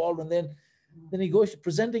get involved. And then the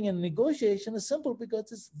presenting a negotiation is simple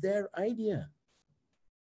because it's their idea.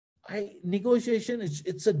 Negotiation,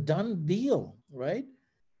 it's a done deal, right?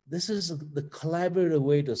 This is the collaborative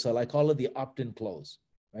way to sell. I call it the opt-in close,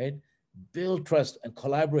 right? Build trust and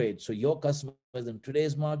collaborate. So your customers in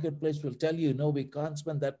today's marketplace will tell you, no, we can't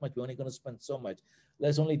spend that much. We're only going to spend so much.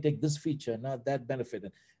 Let's only take this feature, not that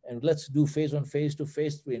benefit. And let's do phase 1, phase 2,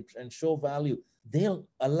 phase 3 and show value. They'll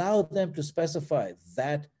allow them to specify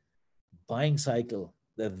that buying cycle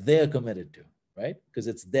that they're committed to, right? Because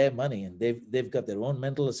it's their money and they've got their own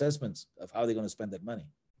mental assessments of how they're going to spend that money.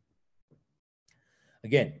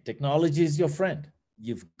 Again, technology is your friend.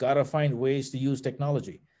 You've got to find ways to use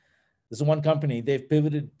technology. This is one company, they've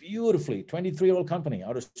pivoted beautifully, 23-year-old company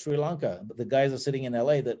out of Sri Lanka. The guys are sitting in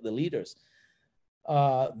LA, the leaders.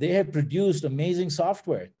 They have produced amazing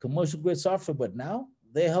software, commercial grade software, but now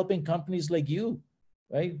they're helping companies like you,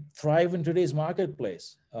 right, thrive in today's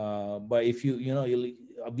marketplace. But if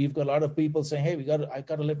we've got a lot of people saying, hey, I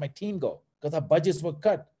got to let my team go because our budgets were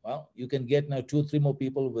cut. Well, you can get now 2 or 3 more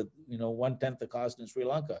people with 1/10 the cost in Sri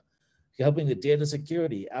Lanka. Helping with data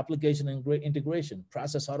security, application integration,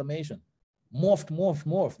 process automation,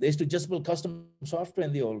 morphed. They used to just build custom software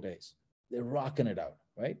in the old days. They're rocking it out,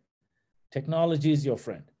 right? Technology is your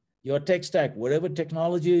friend. Your tech stack, whatever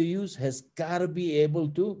technology you use, has got to be able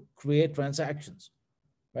to create transactions,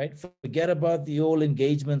 right? Forget about the old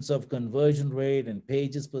engagements of conversion rate and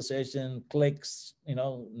pages per session, clicks,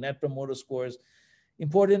 net promoter scores.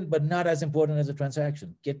 Important, but not as important as a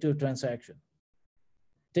transaction. Get to a transaction.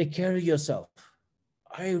 Take care of yourself.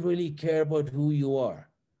 I really care about who you are,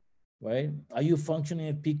 right? Are you functioning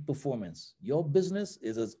at peak performance? Your business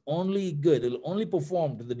is as only good. It'll only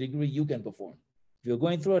perform to the degree you can perform. If you're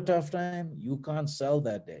going through a tough time, you can't sell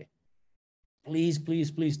that day. Please, please,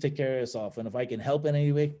 please take care of yourself. And if I can help in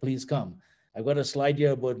any way, please come. I've got a slide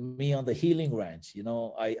here about me on the Healing Ranch.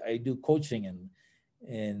 I do coaching and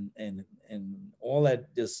all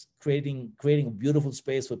that, just creating a beautiful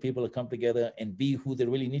space for people to come together and be who they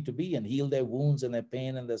really need to be and heal their wounds and their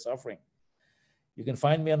pain and their suffering. You can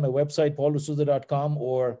find me on my website, pauldesouza.com,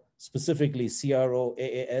 or specifically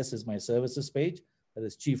CROAAS is my services page. That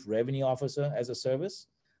is Chief Revenue Officer as a service.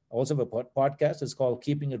 I also have a podcast. It's called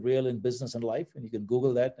Keeping It Real in Business and Life. And you can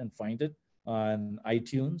Google that and find it on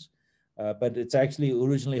iTunes. But it's actually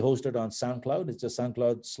originally hosted on SoundCloud. It's just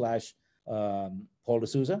SoundCloud/ Paul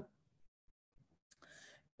D'Souza.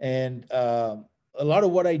 And a lot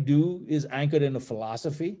of what I do is anchored in a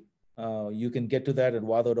philosophy. You can get to that at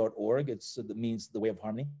wado.org. It means the way of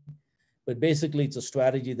harmony. But basically, it's a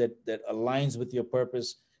strategy that aligns with your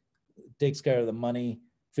purpose, takes care of the money,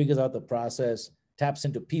 figures out the process, taps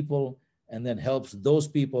into people, and then helps those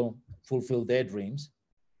people fulfill their dreams.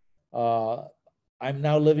 I'm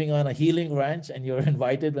now living on a healing ranch, and you're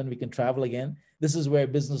invited when we can travel again. This is where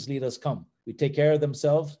business leaders come. We take care of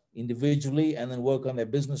themselves individually and then work on their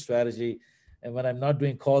business strategy. And when I'm not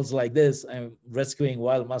doing calls like this, I'm rescuing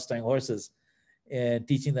wild Mustang horses and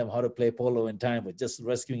teaching them how to play polo in time, but just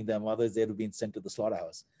rescuing them. Others, they'd have been sent to the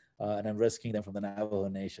slaughterhouse. And I'm rescuing them from the Navajo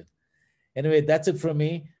Nation. Anyway, that's it from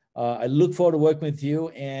me. I look forward to working with you.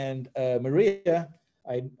 And Maria,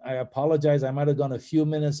 I apologize. I might have gone a few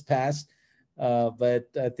minutes past, but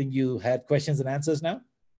I think you had questions and answers now.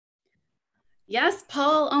 Yes,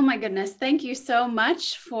 Paul. Oh my goodness. Thank you so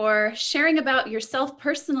much for sharing about yourself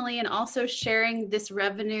personally and also sharing this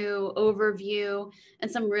revenue overview and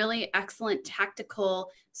some really excellent tactical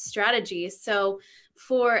strategies. So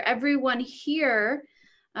for everyone here,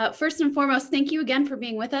 first and foremost, thank you again for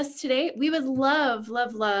being with us today. We would love,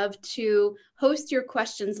 love, love to host your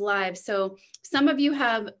questions live. So some of you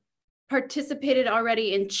have participated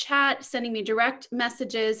already in chat, sending me direct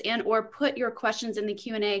messages and or put your questions in the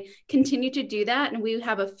Q&A. Continue to do that. And we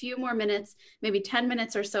have a few more minutes, maybe 10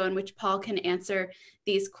 minutes or so in which Paul can answer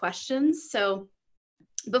these questions. So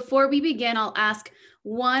before we begin, I'll ask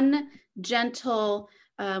one gentle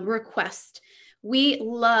request. We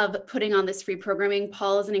love putting on this free programming.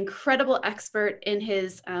 Paul is an incredible expert in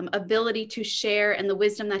his ability to share and the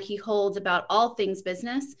wisdom that he holds about all things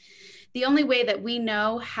business. The only way that we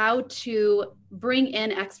know how to bring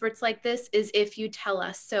in experts like this is if you tell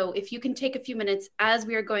us. So if you can take a few minutes as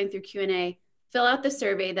we are going through Q&A, fill out the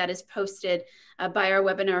survey that is posted by our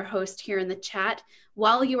webinar host here in the chat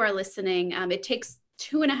while you are listening. It takes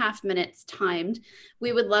 2.5 minutes timed.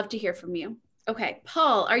 We would love to hear from you. Okay,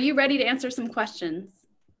 Paul, are you ready to answer some questions?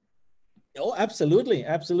 Oh, absolutely.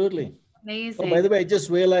 Absolutely. Amazing. Oh, by the way, I just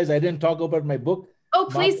realized I didn't talk about my book. Oh,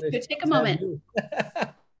 please do. Take a moment.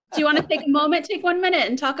 Do you want to take a moment, take 1 minute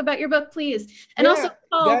and talk about your book, please? And also,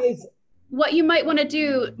 Paul, guys, what you might want to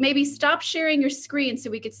do, maybe stop sharing your screen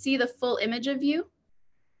so we could see the full image of you.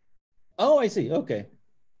 Oh, I see. Okay.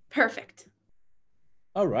 Perfect.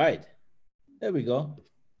 All right. There we go.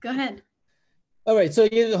 Go ahead. All right. So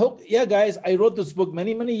yeah, guys, I wrote this book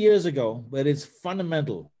many, many years ago, but it's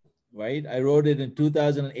fundamental, right? I wrote it in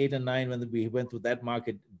 2008 and 9 when we went through that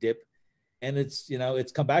market dip. And it's,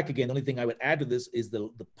 it's come back again. The only thing I would add to this is the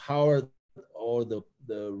power or the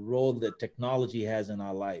role that technology has in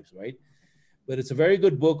our lives, right? But it's a very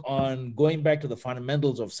good book on going back to the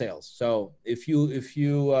fundamentals of sales. So if you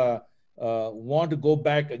want to go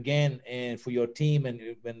back again and for your team, and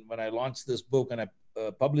when I launched this book and I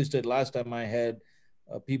published it last time, I had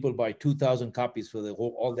people buy 2,000 copies for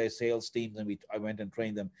all their sales teams, and I went and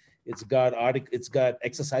trained them. It's got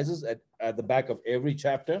exercises at the back of every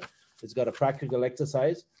chapter. It's got a practical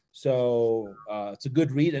exercise. So it's a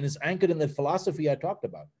good read, and it's anchored in that philosophy I talked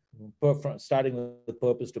about, starting with the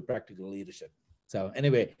purpose to practical leadership. So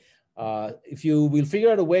anyway, we'll figure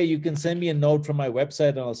out a way, you can send me a note from my website,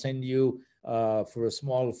 and I'll send you for a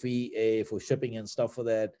small fee, for shipping and stuff for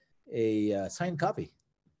that, a signed copy.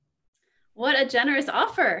 What a generous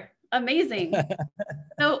offer. Amazing.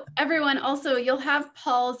 So everyone, also, you'll have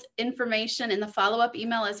Paul's information in the follow-up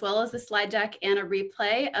email, as well as the slide deck and a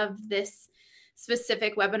replay of this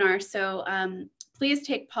specific webinar. So please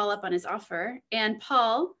take Paul up on his offer. And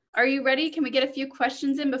Paul, are you ready? Can we get a few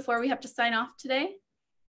questions in before we have to sign off today?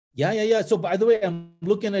 Yeah. So by the way, I'm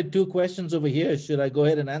looking at 2 questions over here. Should I go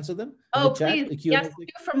ahead and answer them? Oh, please. Yes,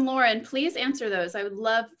 from Lauren. Please answer those. I would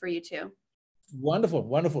love for you to.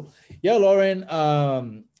 Wonderful. Yeah,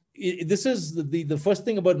 Lauren, this is the first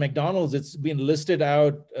thing about McDonald's. It's been listed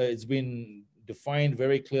out. It's been defined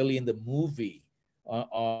very clearly in the movie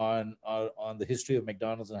on the history of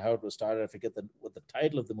McDonald's and how it was started. I forget what the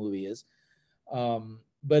title of the movie is.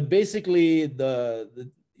 But basically,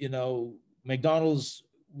 McDonald's,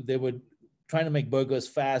 they were trying to make burgers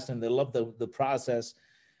fast, and they loved the process.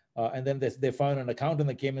 And then they found an accountant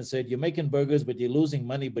that came and said, "You're making burgers, but you're losing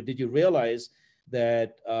money. But did you realize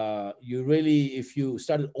that if you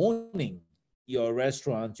started owning your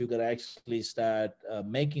restaurants, you could actually start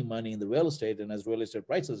making money in the real estate, and as real estate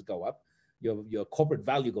prices go up, your corporate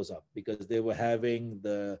value goes up," because they were having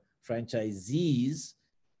the franchisees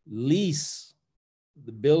lease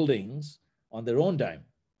the buildings on their own dime,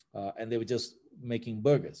 and they were just making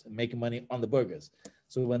burgers and making money on the burgers.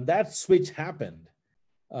 So when that switch happened,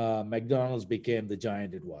 McDonald's became the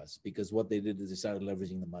giant it was, because what they did is they started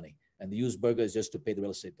leveraging the money, and they used burgers just to pay the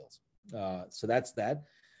real estate bills. So that's that.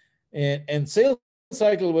 And sales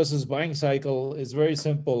cycle versus buying cycle is very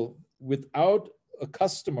simple. Without a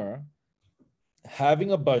customer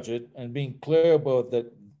having a budget and being clear about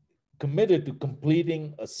that, committed to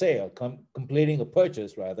completing a sale, completing a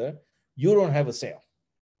purchase rather, you don't have a sale.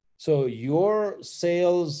 So your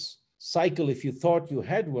sales cycle, if you thought you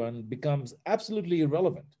had one, becomes absolutely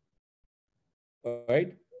irrelevant. All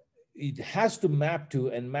right? It has to map to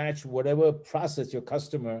and match whatever process your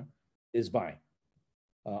customer is buying.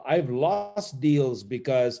 I've lost deals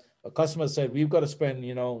because a customer said, "We've got to spend,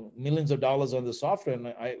 millions of dollars on the software,"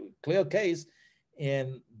 and clear case,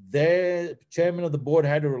 and their chairman of the board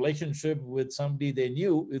had a relationship with somebody they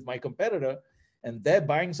knew, with my competitor, and their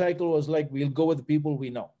buying cycle was like, "We'll go with the people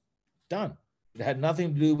we know." Done. It had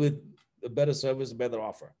nothing to do with a better service, a better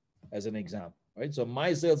offer, as an example. right? So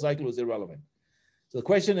my sales cycle was irrelevant. So the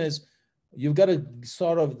question is, you've got to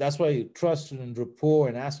sort of, that's why trust and rapport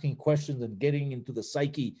and asking questions and getting into the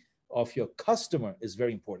psyche of your customer is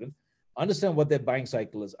very important. Understand what their buying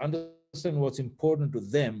cycle is, understand what's important to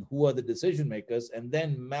them, who are the decision makers, and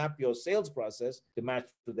then map your sales process to match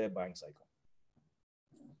to their buying cycle.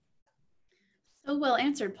 So well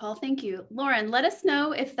answered, Paul. Thank you. Lauren, let us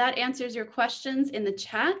know if that answers your questions in the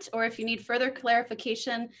chat, or if you need further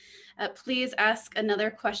clarification, please ask another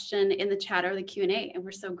question in the chat or the Q&A, and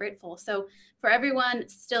we're so grateful. So for everyone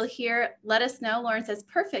still here, let us know. Lauren says,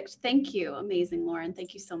 perfect. Thank you. Amazing, Lauren.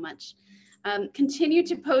 Thank you so much. Continue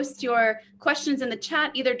to post your questions in the chat,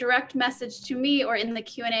 either direct message to me or in the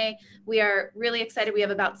Q&A. We are really excited. We have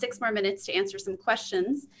about 6 more minutes to answer some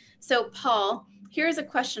questions. So Paul, here's a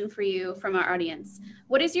question for you from our audience.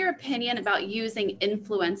 What is your opinion about using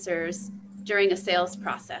influencers during a sales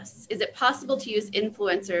process? Is it possible to use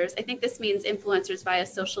influencers? I think this means influencers via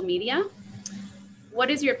social media. What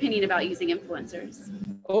is your opinion about using influencers?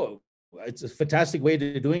 Oh, it's a fantastic way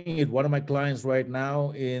to doing it. One of my clients right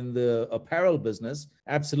now in the apparel business,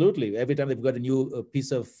 absolutely. Every time they've got a new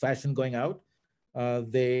piece of fashion going out,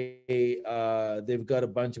 they've got a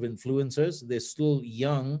bunch of influencers. They're still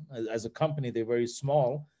young as a company. They're very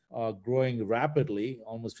small, growing rapidly,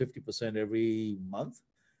 almost 50% every month.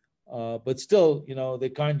 But still, you know, they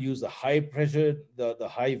can't use the high pressure, the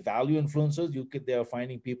high value influencers. They're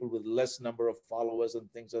finding people with less number of followers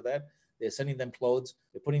and things like that. They're sending them clothes,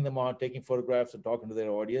 they're putting them on, taking photographs and talking to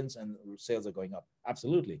their audience, and sales are going up.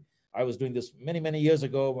 Absolutely. I was doing this many, many years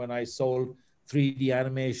ago when I sold 3D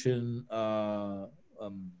animation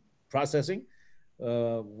processing.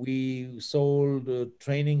 We sold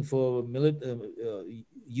training for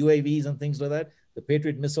UAVs and things like that, the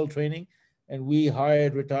Patriot missile training, and we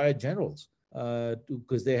hired retired generals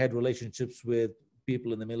because they had relationships with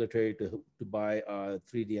people in the military to buy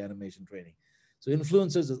 3D animation training. So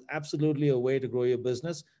influencers is absolutely a way to grow your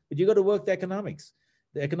business, but you got to work the economics.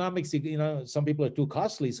 The economics, you know, some people are too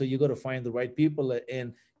costly, so you got to find the right people,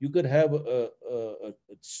 and you could have a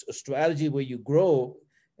strategy where you grow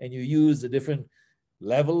and you use a different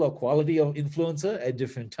level or quality of influencer at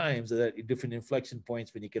different times, at different inflection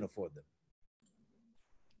points when you can afford them.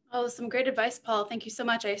 Oh, some great advice, Paul. Thank you so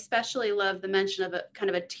much. I especially love the mention of a kind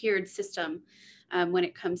of a tiered system when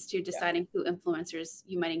it comes to deciding who influencers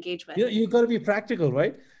you might engage with. You've got to be practical,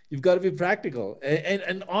 right? You've got to be practical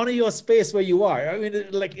and honor your space where you are. I mean,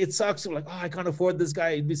 like it sucks. Like, oh, I can't afford this guy.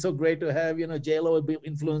 It'd be so great to have, you know, J-Lo be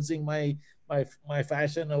influencing my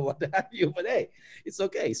fashion or what have you. But hey, it's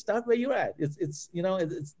okay. Start where you're at. It's you know,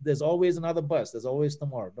 there's always another bus. There's always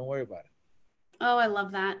tomorrow. Don't worry about it. Oh, I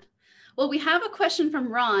love that. Well, we have a question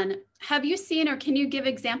from Ron. Have you seen or can you give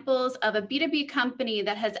examples of a B2B company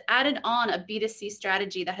that has added on a B2C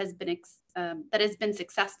strategy that has been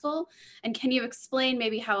successful? And can you explain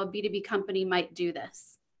maybe how a B2B company might do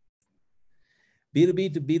this?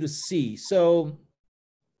 B2B to B2C. So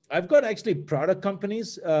I've got actually product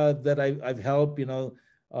companies that I've helped, you know,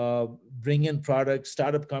 bring in products,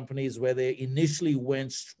 startup companies where they initially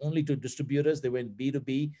went only to distributors. They went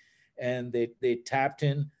B2B and they tapped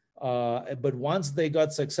in. But once they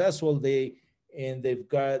got successful, because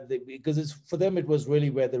for them, it was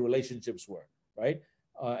really where the relationships were, right?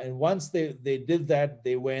 And once they did that,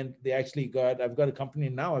 I've got a company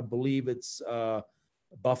now, I believe it's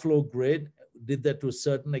Buffalo Grid, did that to a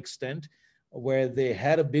certain extent, where they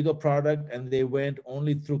had a bigger product and they went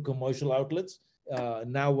only through commercial outlets.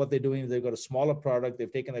 Now what they're doing is they've got a smaller product,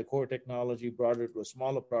 they've taken their core technology, brought it to a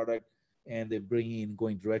smaller product, and they're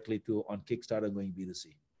going directly on Kickstarter, going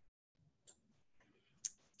B2C.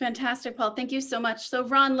 Fantastic, Paul. Thank you so much. So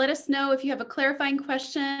Ron, let us know if you have a clarifying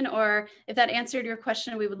question or if that answered your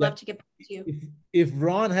question. We would love to get back to you. If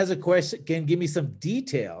Ron has a question, can give me some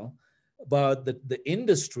detail about the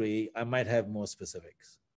industry, I might have more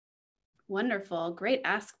specifics. Wonderful. Great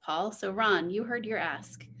ask, Paul. So Ron, you heard your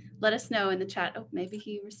ask. Let us know in the chat. Oh, maybe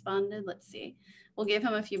he responded. Let's see. We'll give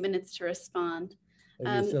him a few minutes to respond.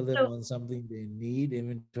 Have you sell them on something they need,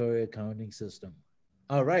 inventory accounting system?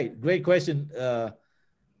 All right, great question.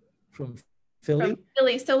 From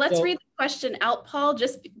Philly. So let's read the question out, Paul,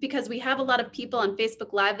 just because we have a lot of people on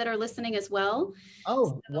Facebook Live that are listening as well. Oh,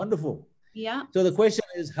 so, wonderful. Yeah. So the question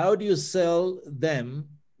is, how do you sell them,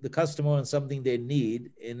 the customer, on something they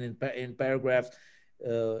need in paragraph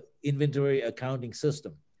inventory accounting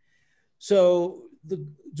system? So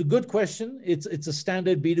it's a good question. It's a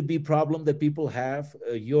standard B2B problem that people have.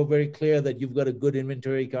 You're very clear that you've got a good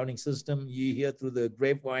inventory accounting system. You hear through the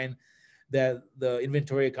grapevine that the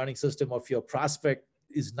inventory accounting system of your prospect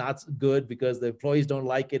is not good because the employees don't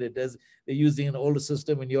like it. They're using an older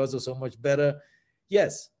system and yours are so much better.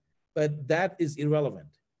 Yes, but that is irrelevant.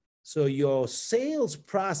 So your sales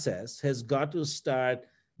process has got to start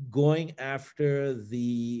going after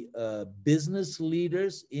the business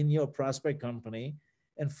leaders in your prospect company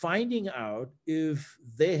and finding out if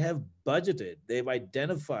they have budgeted, they've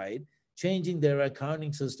identified changing their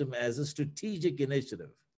accounting system as a strategic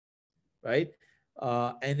initiative, right?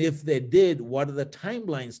 And if they did, what are the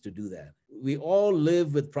timelines to do that? We all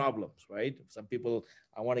live with problems, right? Some people,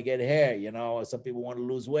 I want to get hair, some people want to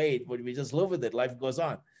lose weight, but we just live with it. Life goes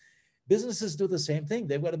on. Businesses do the same thing.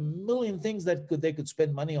 They've got a million things that they could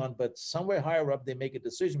spend money on, but somewhere higher up, they make a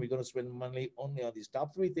decision. We're going to spend money only on these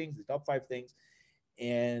top 3 things, the top 5 things.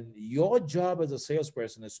 And your job as a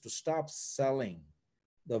salesperson is to stop selling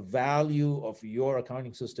the value of your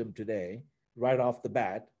accounting system today, right off the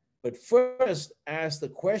bat. But first, ask the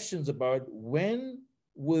questions about when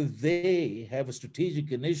will they have a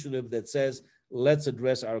strategic initiative that says, let's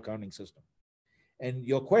address our accounting system. And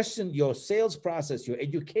your question, your sales process, your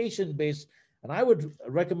education-based, and I would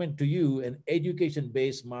recommend to you an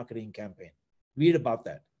education-based marketing campaign. Read about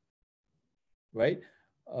that, right?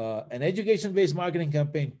 An education-based marketing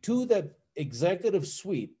campaign to the executive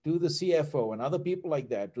suite, to the CFO and other people like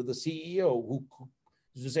that, to the CEO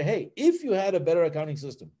who say, hey, if you had a better accounting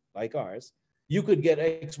system like ours, you could get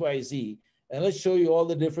X, Y, Z, and let's show you all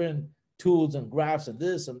the different tools and graphs and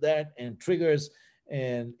this and that and triggers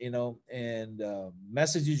and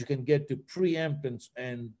messages you can get to preempt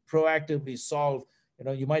and proactively solve.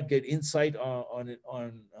 You might get insight on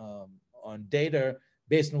data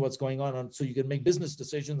based on what's going on, so you can make business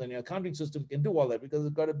decisions, and your accounting system can do all that because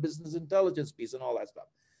it's got a business intelligence piece and all that stuff.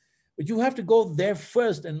 But you have to go there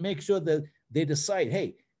first and make sure that they decide,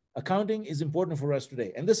 hey, accounting is important for us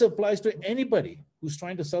today. And this applies to anybody who's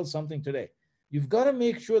trying to sell something today. You've got to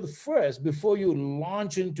make sure first, before you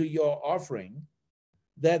launch into your offering,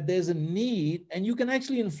 that there's a need, and you can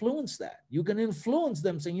actually influence that. You can influence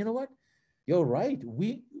them saying, you know what, you're right.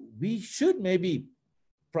 We should maybe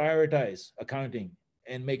prioritize accounting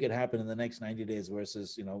and make it happen in the next 90 days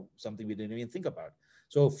versus, something we didn't even think about.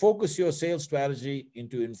 So focus your sales strategy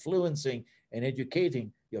into influencing and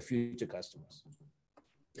educating your future customers.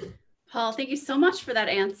 Paul, thank you so much for that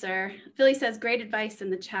answer. Philly says great advice in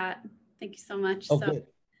the chat. Thank you so much. Oh, good.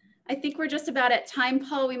 I think we're just about at time,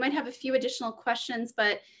 Paul. We might have a few additional questions,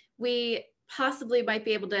 but we possibly might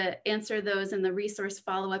be able to answer those in the resource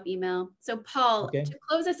follow-up email. So Paul, okay, to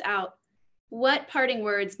close us out, what parting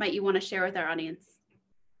words might you want to share with our audience?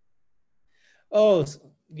 Oh,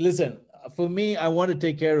 listen, for me, I want to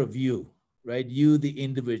take care of you, right? You, the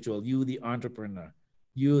individual, you, the entrepreneur,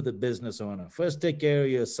 you, the business owner. First, take care of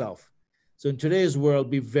yourself. So in today's world,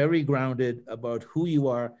 be very grounded about who you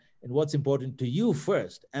are and what's important to you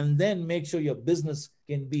first, and then make sure your business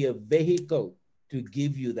can be a vehicle to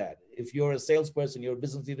give you that. If you're a salesperson, you're a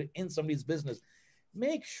business leader in somebody's business,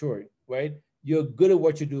 make sure, right, you're good at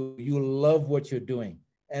what you do, you love what you're doing,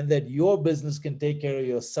 and that your business can take care of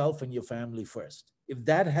yourself and your family first. If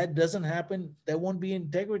that doesn't happen, there won't be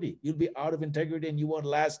integrity. You'll be out of integrity and you won't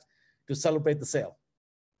last to celebrate the sale.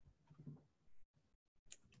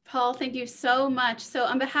 Paul, thank you so much. So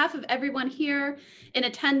on behalf of everyone here in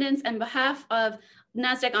attendance and behalf of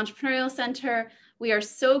NASDAQ Entrepreneurial Center, we are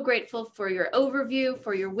so grateful for your overview,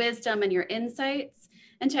 for your wisdom and your insights.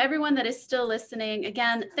 And to everyone that is still listening,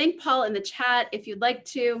 again, thank Paul in the chat if you'd like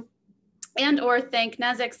to, and or thank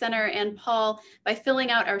NASDAQ Center and Paul by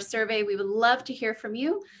filling out our survey. We would love to hear from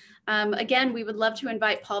you. Again, we would love to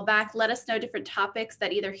invite Paul back. Let us know different topics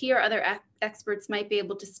that either he or other experts might be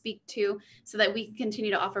able to speak to so that we can continue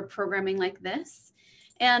to offer programming like this.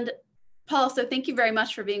 And Paul, so thank you very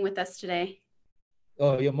much for being with us today.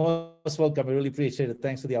 Oh, you're most welcome. I really appreciate it.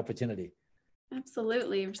 Thanks for the opportunity.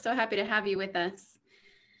 Absolutely. We're so happy to have you with us.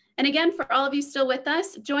 And again, for all of you still with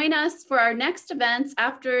us, join us for our next events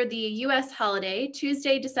after the US holiday,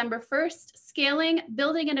 Tuesday, December 1st, Scaling,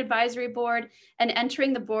 Building an Advisory Board, and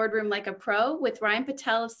Entering the Boardroom Like a Pro with Ryan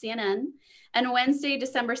Patel of CNN, and Wednesday,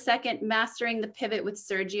 December 2nd, Mastering the Pivot with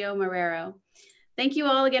Sergio Marrero. Thank you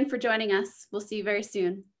all again for joining us. We'll see you very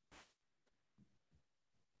soon.